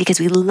outside because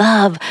we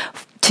love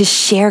to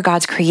share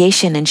God's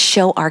creation and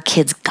show our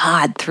kids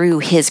God through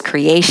his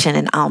creation.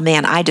 And oh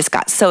man, I just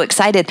got so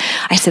excited.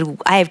 I said,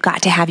 I've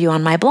got to have you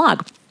on my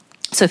blog.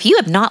 So if you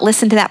have not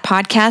listened to that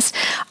podcast,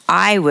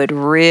 I would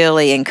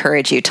really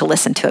encourage you to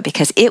listen to it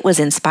because it was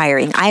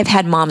inspiring. I've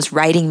had moms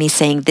writing me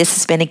saying, this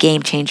has been a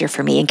game changer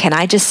for me. And can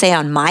I just say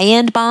on my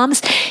end,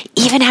 moms,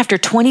 even after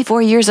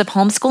 24 years of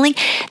homeschooling,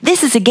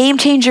 this is a game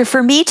changer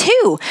for me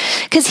too.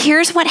 Because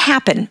here's what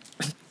happened.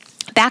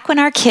 Back when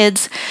our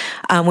kids,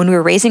 when we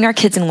were raising our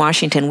kids in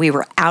Washington, we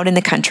were out in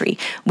the country.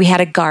 We had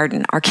a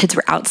garden. Our kids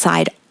were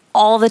outside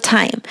all the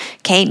time.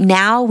 Okay,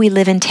 now we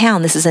live in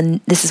town. This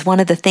is one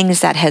of the things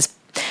that has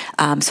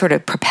sort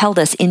of propelled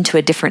us into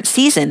a different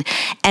season,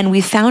 and we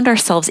found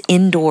ourselves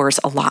indoors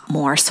a lot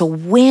more. So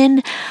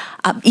when,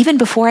 even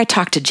before I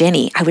talked to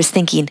Jenny, I was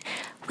thinking,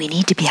 we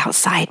need to be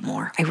outside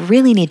more. I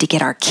really need to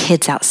get our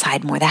kids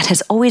outside more. That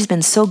has always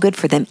been so good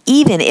for them,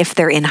 even if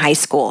they're in high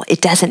school.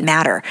 It doesn't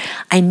matter.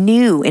 I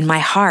knew in my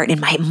heart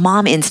and my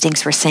mom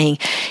instincts were saying,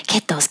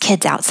 get those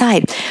kids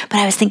outside. But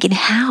I was thinking,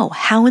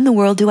 how in the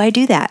world do I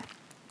do that?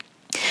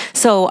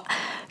 So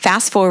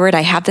fast forward,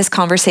 I have this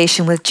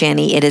conversation with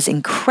Jenny. It is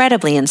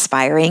incredibly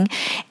inspiring.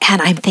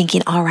 And I'm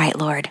thinking, all right,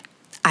 Lord,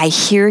 I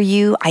hear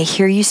you. I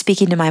hear you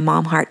speaking to my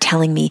mom heart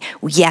telling me,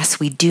 yes,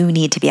 we do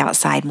need to be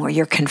outside more.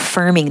 You're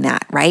confirming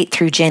that, right,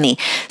 through Jenny.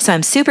 So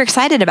I'm super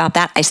excited about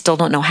that. I still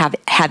don't know have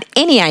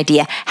any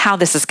idea how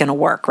this is going to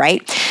work,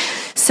 right?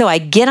 So I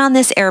get on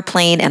this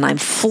airplane and I'm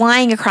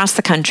flying across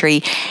the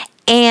country.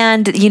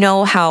 And you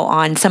know how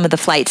on some of the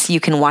flights you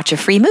can watch a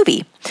free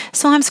movie.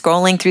 So I'm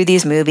scrolling through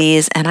these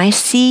movies and I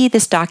see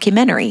this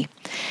documentary.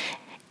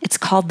 It's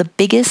called The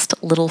Biggest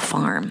Little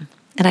Farm.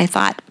 And I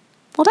thought,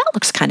 well, that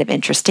looks kind of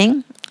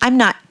interesting. I'm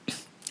not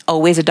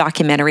always a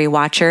documentary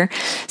watcher.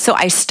 So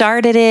I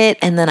started it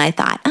and then I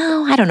thought,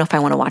 oh, I don't know if I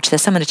want to watch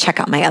this. I'm going to check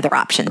out my other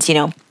options,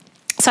 So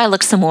I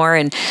looked some more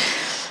and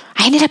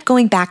I ended up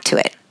going back to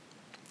it.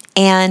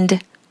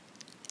 And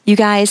you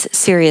guys,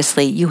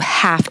 seriously, you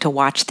have to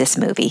watch this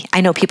movie.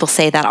 I know people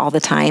say that all the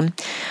time,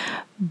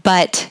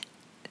 but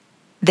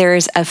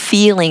there's a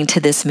feeling to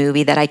this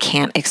movie that I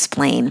can't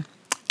explain.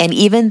 And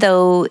even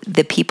though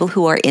the people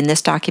who are in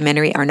this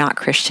documentary are not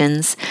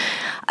Christians,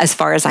 as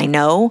far as I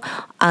know,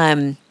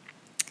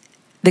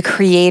 the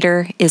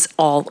creator is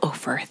all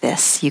over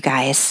this, you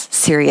guys,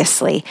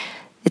 seriously.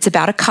 It's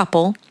about a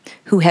couple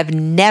who have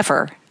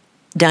never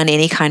done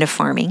any kind of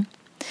farming,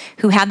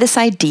 who have this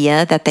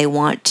idea that they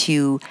want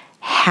to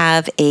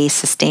have a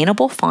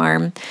sustainable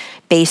farm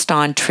based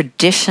on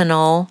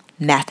traditional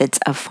methods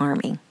of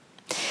farming.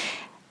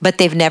 But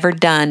they've never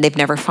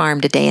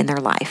farmed a day in their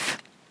life.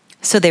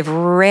 So they've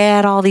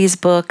read all these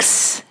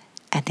books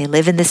and they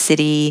live in the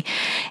city.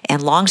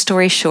 And long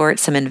story short,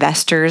 some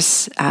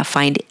investors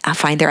find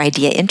their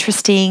idea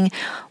interesting,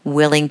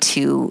 willing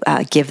to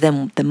give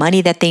them the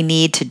money that they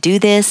need to do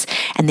this.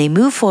 And they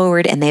move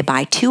forward and they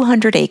buy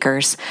 200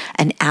 acres,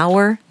 an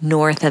hour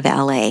north of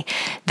LA.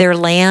 Their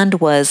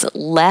land was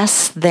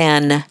less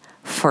than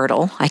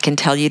fertile. I can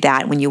tell you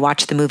that. When you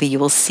watch the movie, you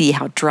will see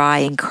how dry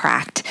and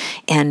cracked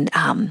and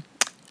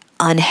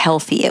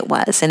unhealthy it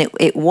was. And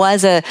it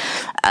was a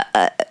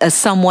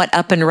somewhat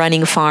up and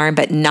running farm,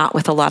 but not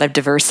with a lot of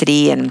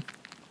diversity. And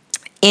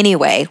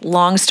anyway,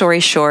 long story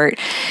short,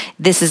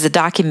 this is a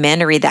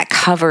documentary that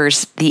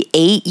covers the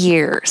 8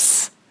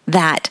 years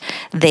that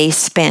they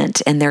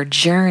spent in their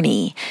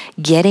journey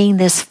getting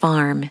this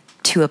farm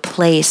to a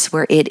place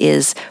where it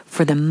is,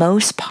 for the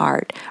most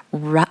part,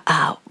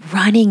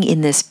 running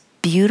in this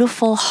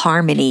beautiful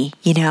harmony,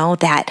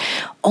 that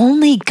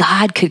only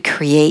God could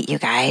create, you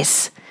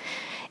guys.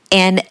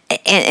 And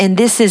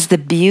this is the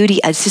beauty.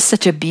 It's just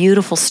such a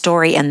beautiful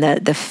story, and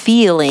the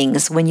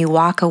feelings when you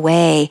walk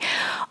away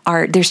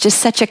there's just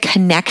such a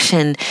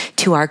connection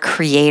to our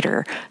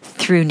Creator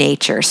through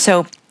nature.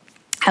 So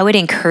I would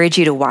encourage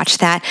you to watch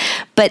that.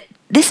 But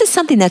this is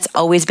something that's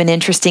always been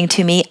interesting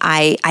to me.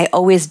 I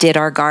always did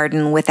our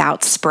garden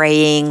without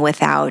spraying,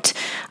 without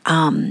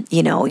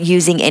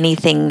using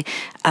anything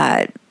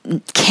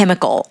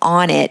chemical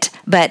on it,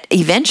 but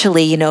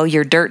eventually,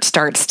 your dirt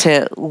starts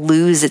to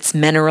lose its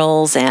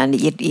minerals, and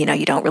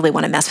you don't really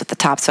want to mess with the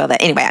topsoil.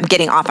 Anyway, I'm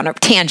getting off on a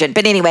tangent,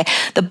 but anyway,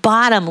 the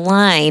bottom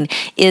line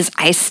is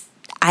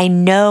I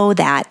know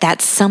that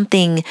that's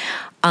something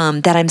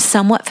that I'm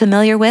somewhat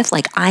familiar with.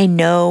 Like, I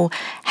know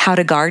how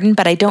to garden,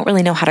 but I don't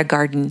really know how to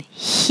garden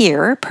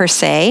here per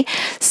se.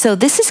 So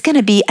this is going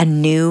to be a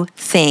new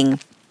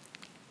thing.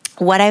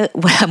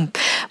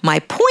 my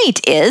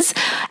point is,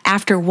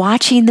 after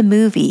watching the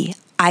movie,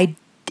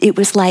 it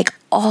was like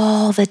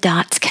all the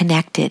dots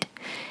connected.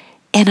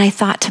 And I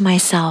thought to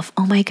myself,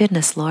 oh my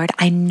goodness, Lord,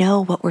 I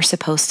know what we're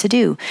supposed to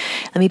do.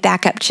 Let me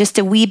back up just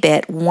a wee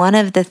bit. One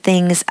of the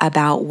things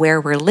about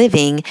where we're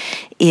living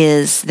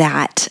is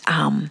that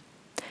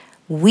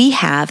we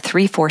have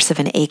 3/4 of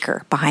an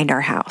acre behind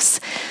our house.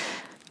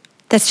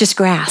 That's just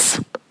grass.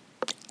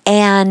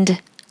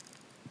 And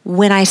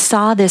when I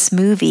saw this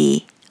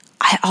movie,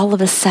 I all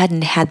of a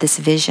sudden had this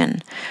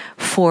vision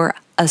for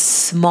a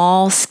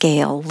small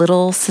scale,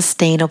 little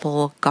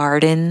sustainable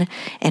garden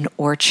and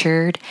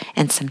orchard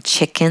and some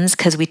chickens,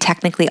 because we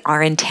technically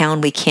are in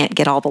town. We can't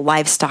get all the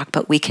livestock,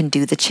 but we can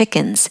do the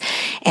chickens.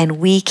 And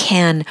we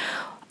can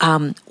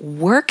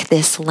work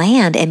this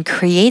land and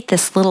create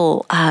this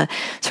little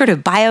sort of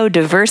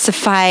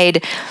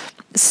biodiversified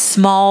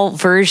small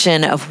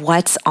version of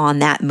what's on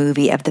that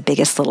movie of The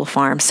Biggest Little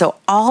Farm. So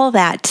all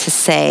that to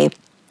say,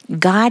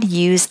 God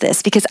used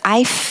this because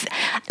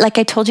like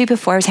I told you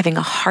before, I was having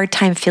a hard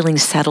time feeling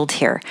settled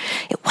here.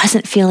 It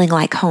wasn't feeling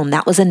like home.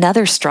 That was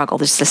another struggle.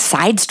 There's a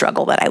side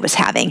struggle that I was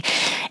having.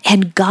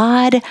 And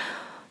God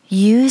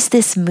used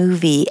this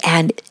movie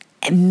and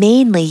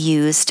mainly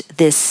used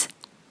this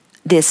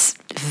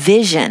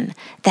vision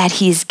that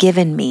He's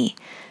given me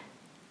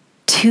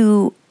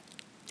to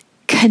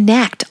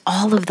connect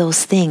all of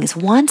those things.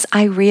 Once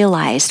I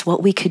realized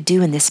what we could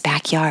do in this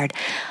backyard,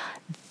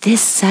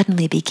 this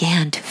suddenly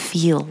began to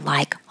feel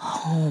like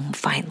home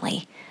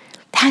finally.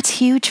 That's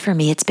huge for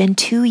me. It's been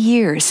 2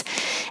 years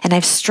and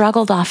I've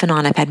struggled off and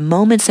on. I've had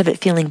moments of it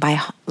feeling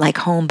like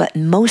home, but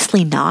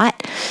mostly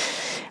not.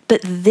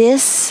 But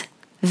this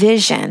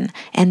vision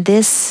and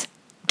this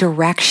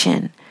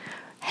direction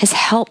has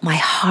helped my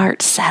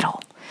heart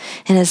settle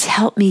and has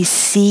helped me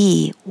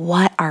see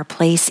what our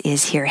place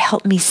is here,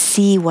 helped me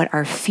see what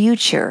our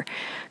future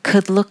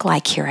could look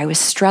like here. I was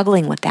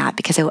struggling with that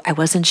because I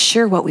wasn't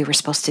sure what we were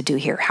supposed to do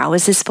here. How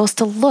is this supposed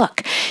to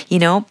look,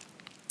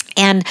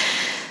 And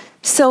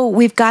so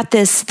we've got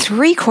this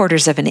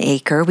 3/4 of an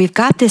acre. We've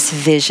got this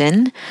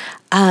vision.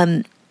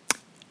 And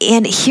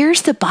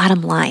here's the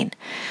bottom line.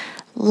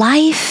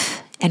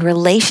 Life and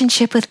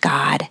relationship with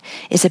God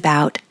is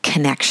about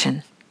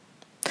connection.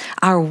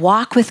 Our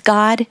walk with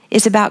God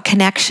is about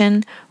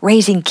connection.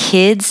 Raising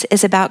kids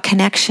is about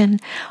connection.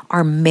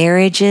 Our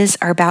marriages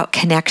are about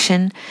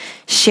connection.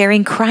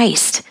 Sharing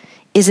Christ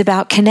is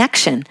about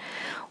connection.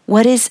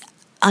 What is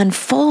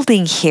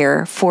unfolding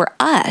here for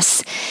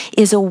us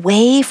is a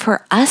way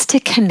for us to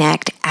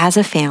connect as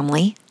a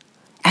family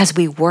as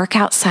we work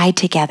outside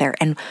together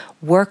and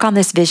work on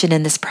this vision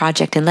and this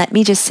project. And let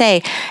me just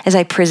say, as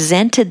I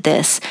presented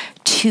this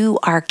to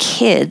our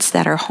kids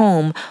that are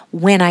home,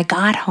 when I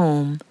got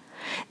home,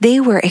 they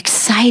were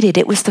excited.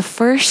 It was the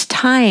first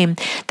time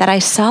that I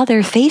saw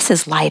their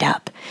faces light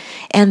up.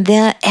 And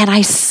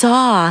I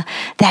saw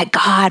that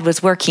God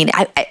was working.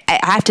 I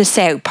have to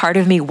say, part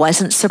of me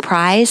wasn't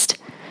surprised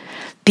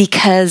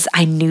because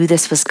I knew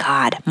this was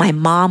God. My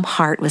mom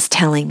heart was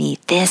telling me,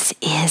 this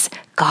is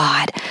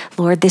God.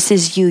 Lord, this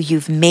is you.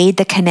 You've made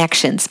the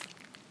connections.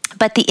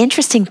 But the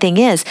interesting thing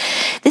is,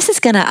 this is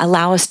going to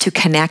allow us to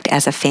connect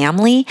as a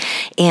family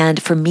and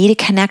for me to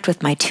connect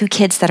with my 2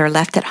 kids that are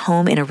left at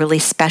home in a really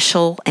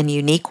special and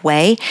unique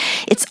way.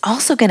 It's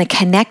also going to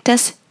connect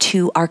us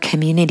to our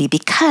community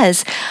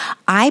because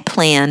I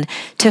plan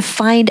to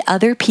find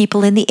other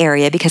people in the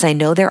area, because I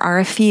know there are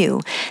a few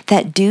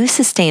that do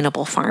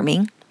sustainable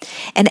farming,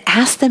 and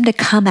ask them to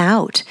come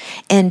out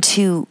and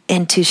to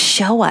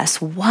show us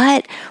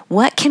what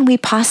can we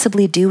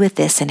possibly do with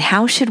this, and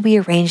how should we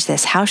arrange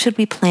this? How should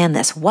we plan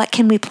this? What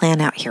can we plan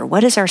out here?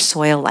 What is our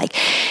soil like?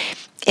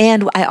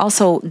 And I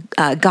also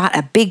got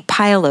a big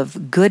pile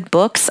of good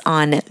books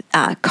on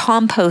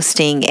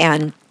composting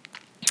and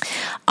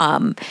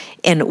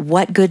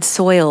what good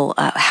soil,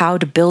 how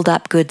to build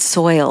up good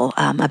soil,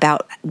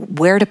 about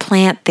where to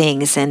plant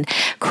things and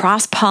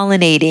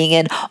cross-pollinating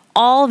and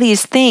all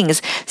these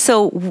things.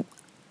 So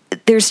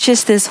there's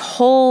just this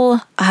whole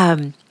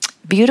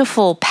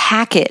beautiful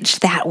package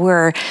that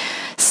we're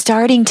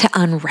starting to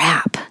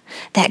unwrap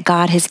that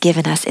God has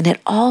given us. And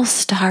it all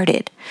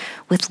started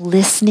with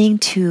listening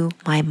to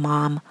my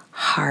mom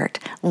heart,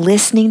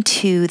 listening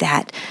to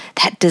that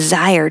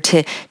desire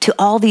to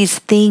all these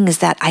things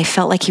that I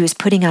felt like He was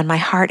putting on my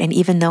heart. And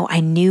even though I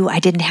knew I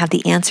didn't have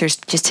the answers,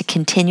 just to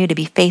continue to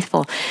be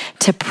faithful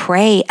to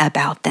pray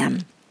about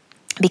them.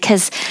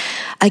 Because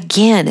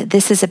again,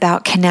 this is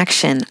about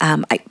connection,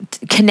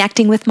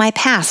 connecting with my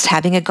past,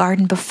 having a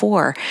garden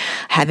before,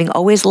 having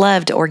always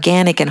loved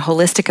organic and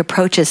holistic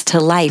approaches to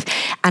life.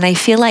 And I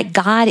feel like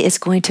God is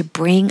going to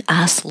bring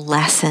us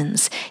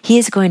lessons. He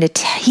is going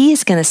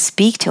to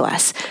speak to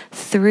us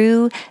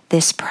through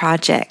this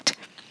project.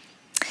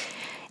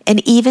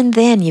 And even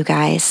then, you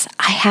guys,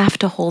 I have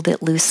to hold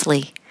it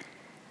loosely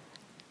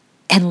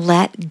and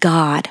let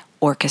God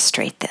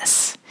orchestrate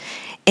this.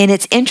 And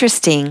it's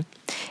interesting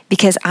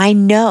because I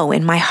know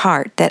in my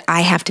heart that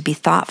I have to be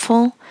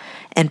thoughtful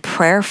and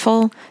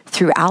prayerful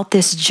throughout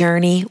this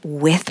journey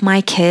with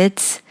my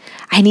kids.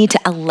 I need to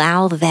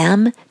allow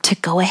them to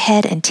go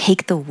ahead and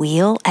take the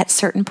wheel at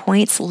certain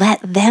points.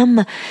 Let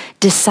them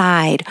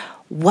decide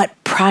what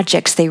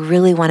projects they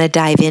really want to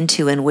dive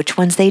into and which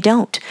ones they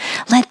don't.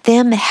 Let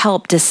them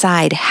help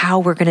decide how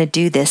we're going to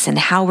do this and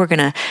how we're going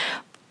to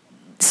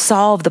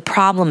solve the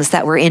problems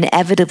that we're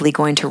inevitably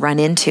going to run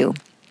into.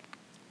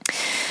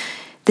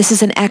 This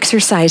is an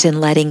exercise in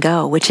letting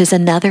go, which is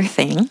another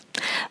thing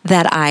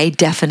that I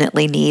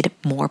definitely need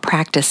more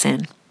practice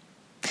in.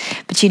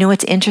 But you know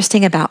what's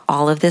interesting about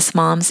all of this,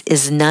 moms,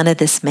 is none of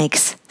this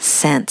makes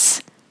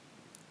sense.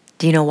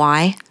 Do you know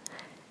why?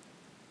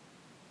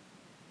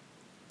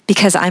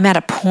 Because I'm at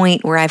a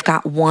point where I've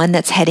got one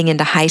that's heading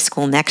into high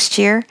school next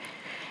year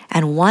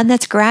and one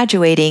that's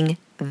graduating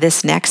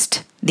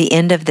the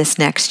end of this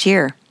next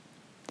year.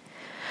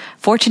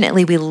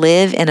 Fortunately, we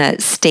live in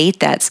a state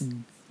that's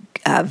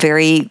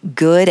very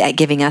good at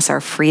giving us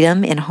our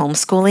freedom in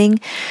homeschooling.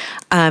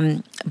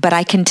 But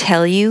I can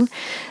tell you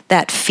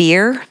that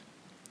fear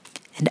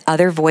and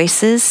other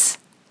voices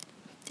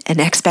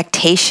and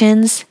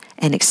expectations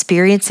and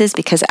experiences,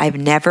 because I've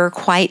never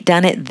quite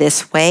done it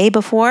this way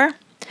before,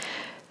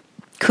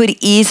 could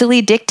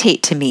easily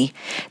dictate to me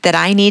that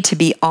I need to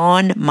be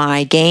on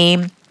my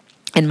game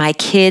and my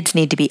kids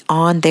need to be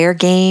on their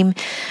game.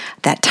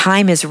 That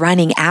time is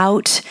running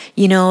out.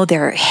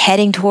 They're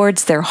heading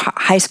towards their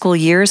high school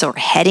years or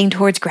heading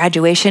towards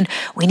graduation.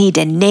 We need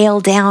to nail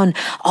down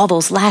all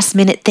those last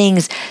minute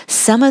things.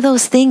 Some of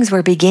those things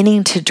were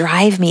beginning to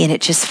drive me and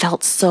it just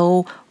felt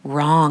so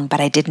wrong,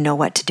 but I didn't know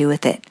what to do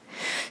with it.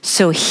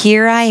 So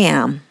here I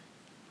am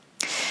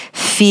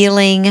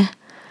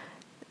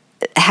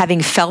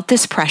having felt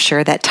this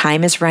pressure that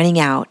time is running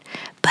out,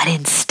 but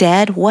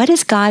instead, what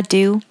does God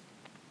do?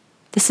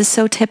 This is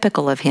so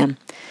typical of him.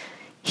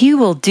 He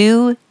will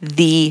do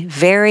the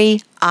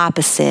very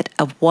opposite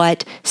of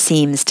what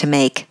seems to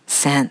make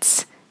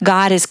sense.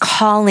 God is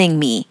calling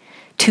me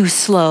to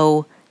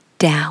slow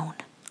down,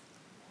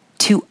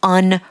 to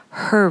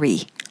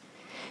unhurry,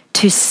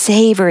 to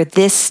savor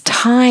this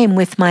time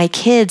with my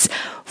kids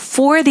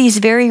for these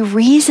very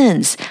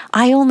reasons.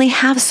 I only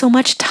have so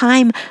much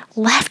time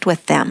left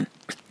with them.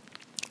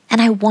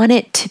 And I want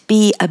it to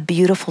be a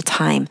beautiful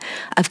time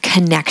of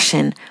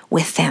connection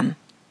with them.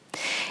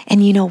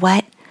 And you know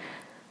what?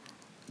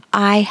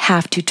 I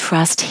have to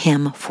trust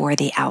him for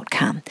the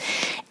outcome.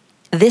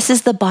 This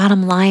is the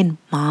bottom line,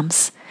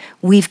 moms.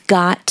 We've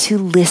got to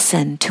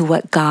listen to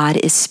what God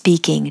is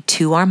speaking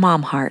to our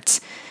mom hearts,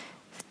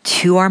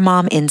 to our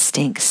mom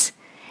instincts,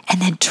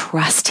 and then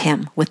trust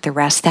him with the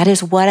rest. That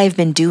is what I've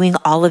been doing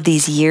all of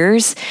these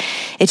years.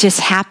 It just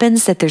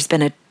happens that there's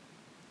been a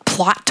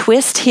plot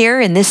twist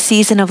here in this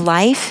season of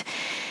life,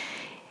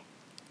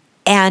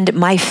 and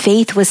my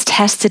faith was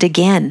tested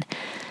again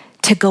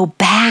to go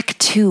back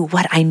to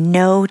what I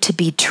know to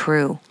be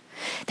true,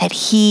 that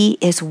he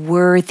is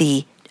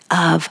worthy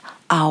of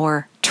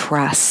our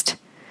trust.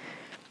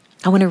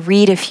 I want to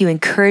read a few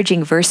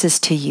encouraging verses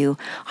to you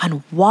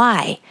on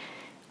why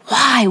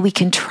we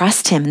can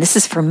trust him. This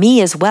is for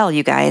me as well,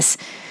 you guys.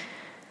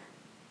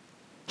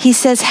 He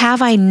says,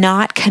 "Have I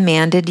not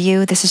commanded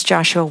you?" This is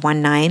Joshua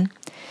 1:9.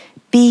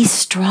 "Be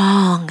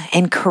strong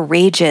and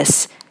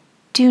courageous.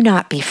 Do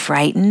not be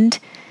frightened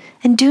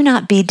and do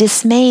not be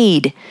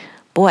dismayed."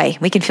 Boy,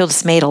 we can feel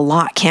dismayed a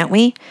lot, can't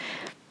we?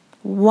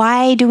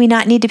 Why do we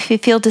not need to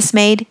feel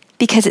dismayed?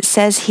 Because it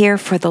says here,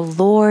 "For the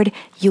Lord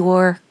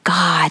your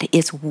God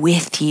is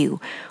with you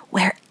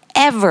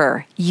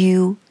wherever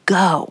you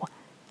go."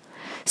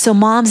 So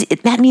moms,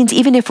 that means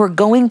even if we're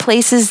going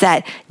places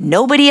that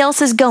nobody else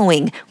is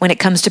going when it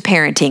comes to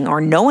parenting, or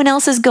no one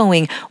else is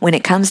going when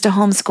it comes to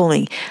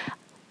homeschooling,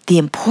 the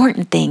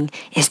important thing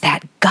is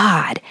that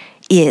God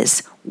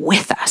is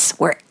with us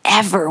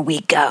wherever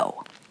we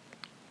go.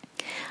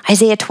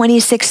 Isaiah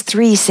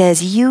 26:3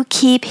 says, "You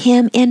keep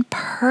him in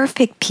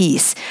perfect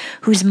peace,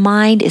 whose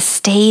mind is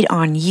stayed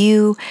on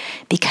you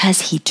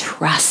because he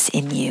trusts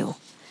in you."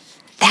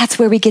 That's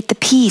where we get the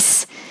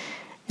peace.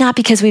 Not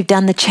because we've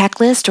done the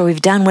checklist or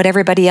we've done what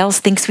everybody else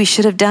thinks we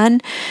should have done,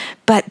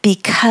 but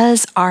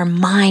because our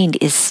mind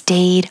is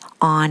stayed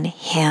on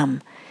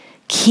him.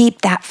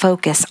 Keep that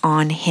focus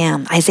on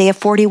him. Isaiah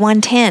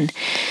 41:10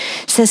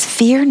 says,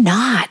 "Fear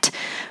not,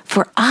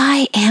 for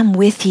I am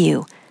with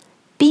you.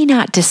 Be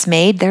not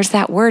dismayed." There's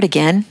that word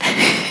again.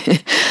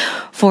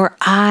 "For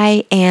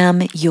I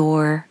am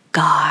your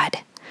God.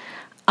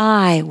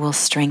 I will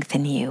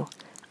strengthen you.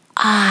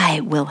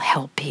 I will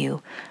help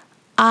you.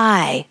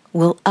 I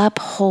will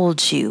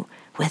uphold you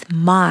with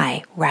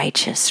my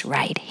righteous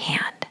right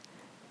hand."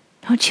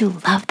 Don't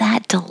you love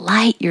that?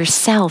 Delight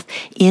yourself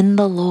in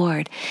the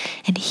Lord,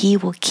 and he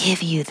will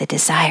give you the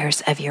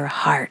desires of your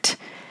heart.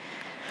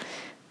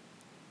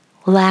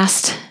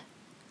 Last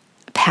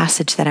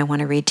passage that I want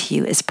to read to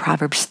you is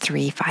Proverbs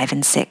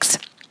 3:5-6.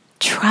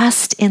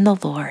 "Trust in the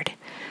Lord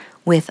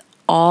with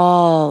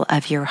all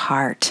of your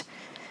heart.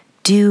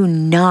 Do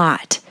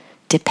not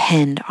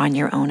depend on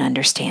your own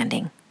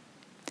understanding.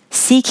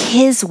 Seek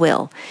his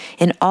will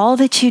in all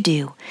that you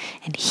do,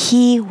 and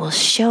he will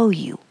show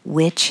you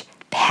which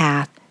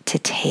path to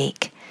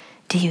take."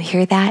 Do you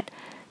hear that?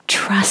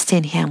 trust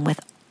in Him with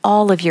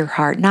all of your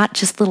heart, not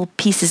just little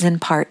pieces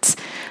and parts,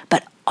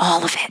 but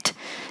all of it.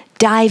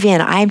 Dive in.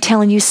 I'm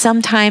telling you,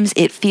 sometimes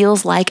it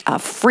feels like a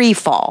free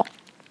fall.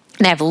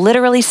 And I've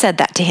literally said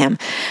that to Him.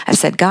 I've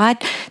said, God,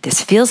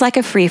 this feels like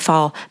a free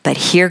fall, but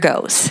here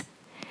goes.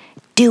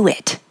 Do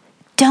it.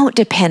 Don't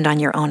depend on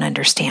your own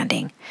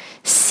understanding.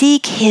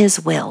 Seek His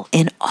will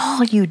in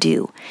all you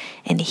do,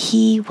 and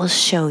He will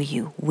show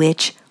you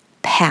which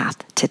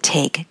path to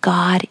take.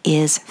 God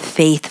is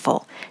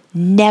faithful.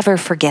 Never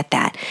forget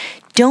that.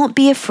 Don't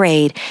be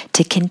afraid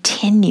to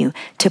continue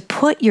to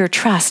put your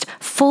trust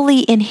fully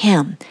in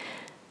Him.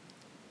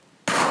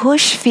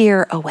 Push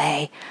fear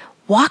away.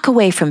 Walk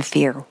away from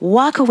fear.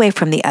 Walk away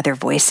from the other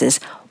voices.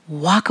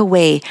 Walk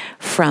away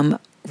from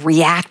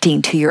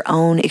reacting to your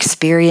own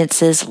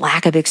experiences,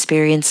 lack of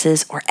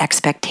experiences, or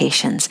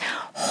expectations.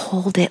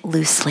 Hold it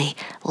loosely.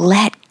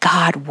 Let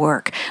God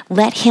work.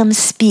 Let Him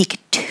speak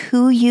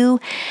to you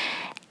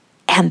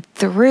and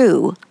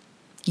through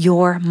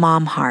your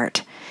mom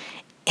heart,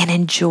 and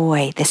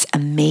enjoy this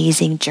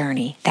amazing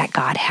journey that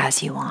God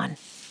has you on.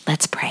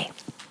 Let's pray.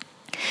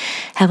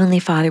 Heavenly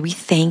Father, we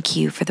thank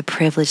You for the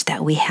privilege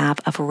that we have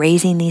of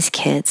raising these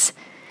kids.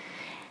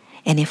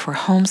 And if we're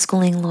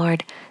homeschooling,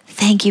 Lord,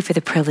 thank You for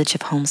the privilege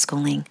of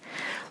homeschooling.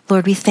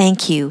 Lord, we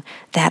thank You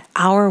that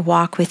our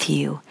walk with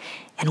You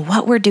and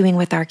what we're doing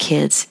with our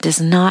kids does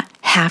not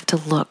have to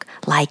look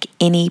like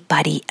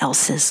anybody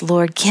else's.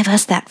 Lord, give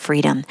us that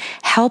freedom.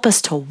 Help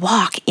us to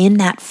walk in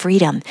that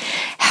freedom.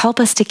 Help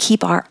us to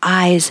keep our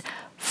eyes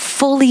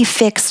fully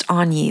fixed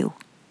on You.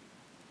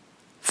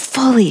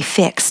 Fully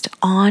fixed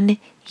on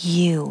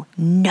You,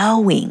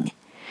 knowing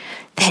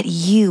that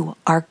You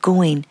are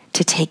going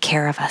to take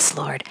care of us,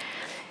 Lord.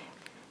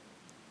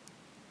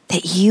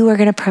 That You are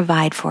going to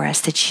provide for us,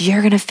 that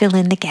You're going to fill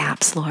in the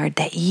gaps, Lord,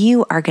 that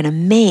You are going to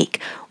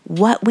make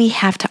what we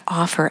have to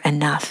offer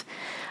enough.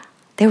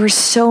 There were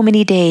so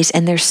many days,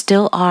 and there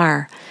still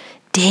are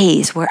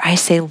days where I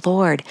say,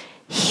 Lord,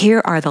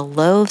 here are the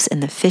loaves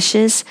and the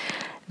fishes.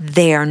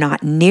 They are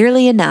not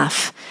nearly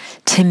enough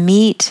to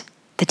meet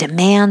the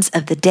demands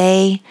of the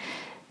day,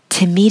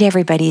 to meet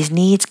everybody's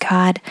needs,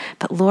 God.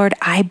 But Lord,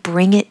 I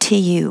bring it to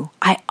You.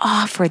 I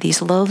offer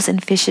these loaves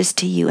and fishes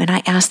to You, and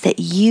I ask that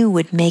You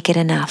would make it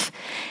enough.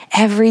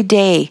 Every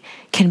day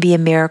can be a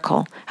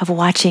miracle of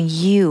watching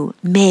You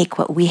make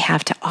what we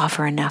have to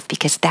offer enough,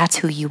 because that's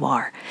who You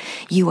are.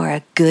 You are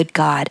a good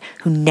God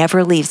who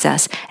never leaves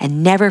us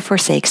and never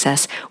forsakes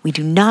us. We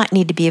do not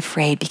need to be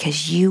afraid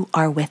because You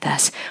are with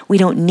us. We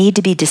don't need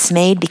to be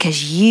dismayed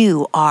because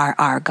You are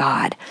our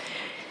God.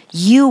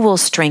 You will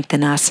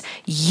strengthen us.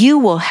 You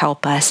will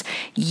help us.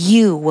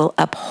 You will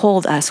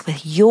uphold us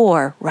with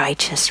Your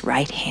righteous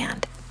right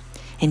hand.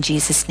 In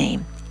Jesus'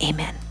 name,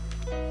 amen.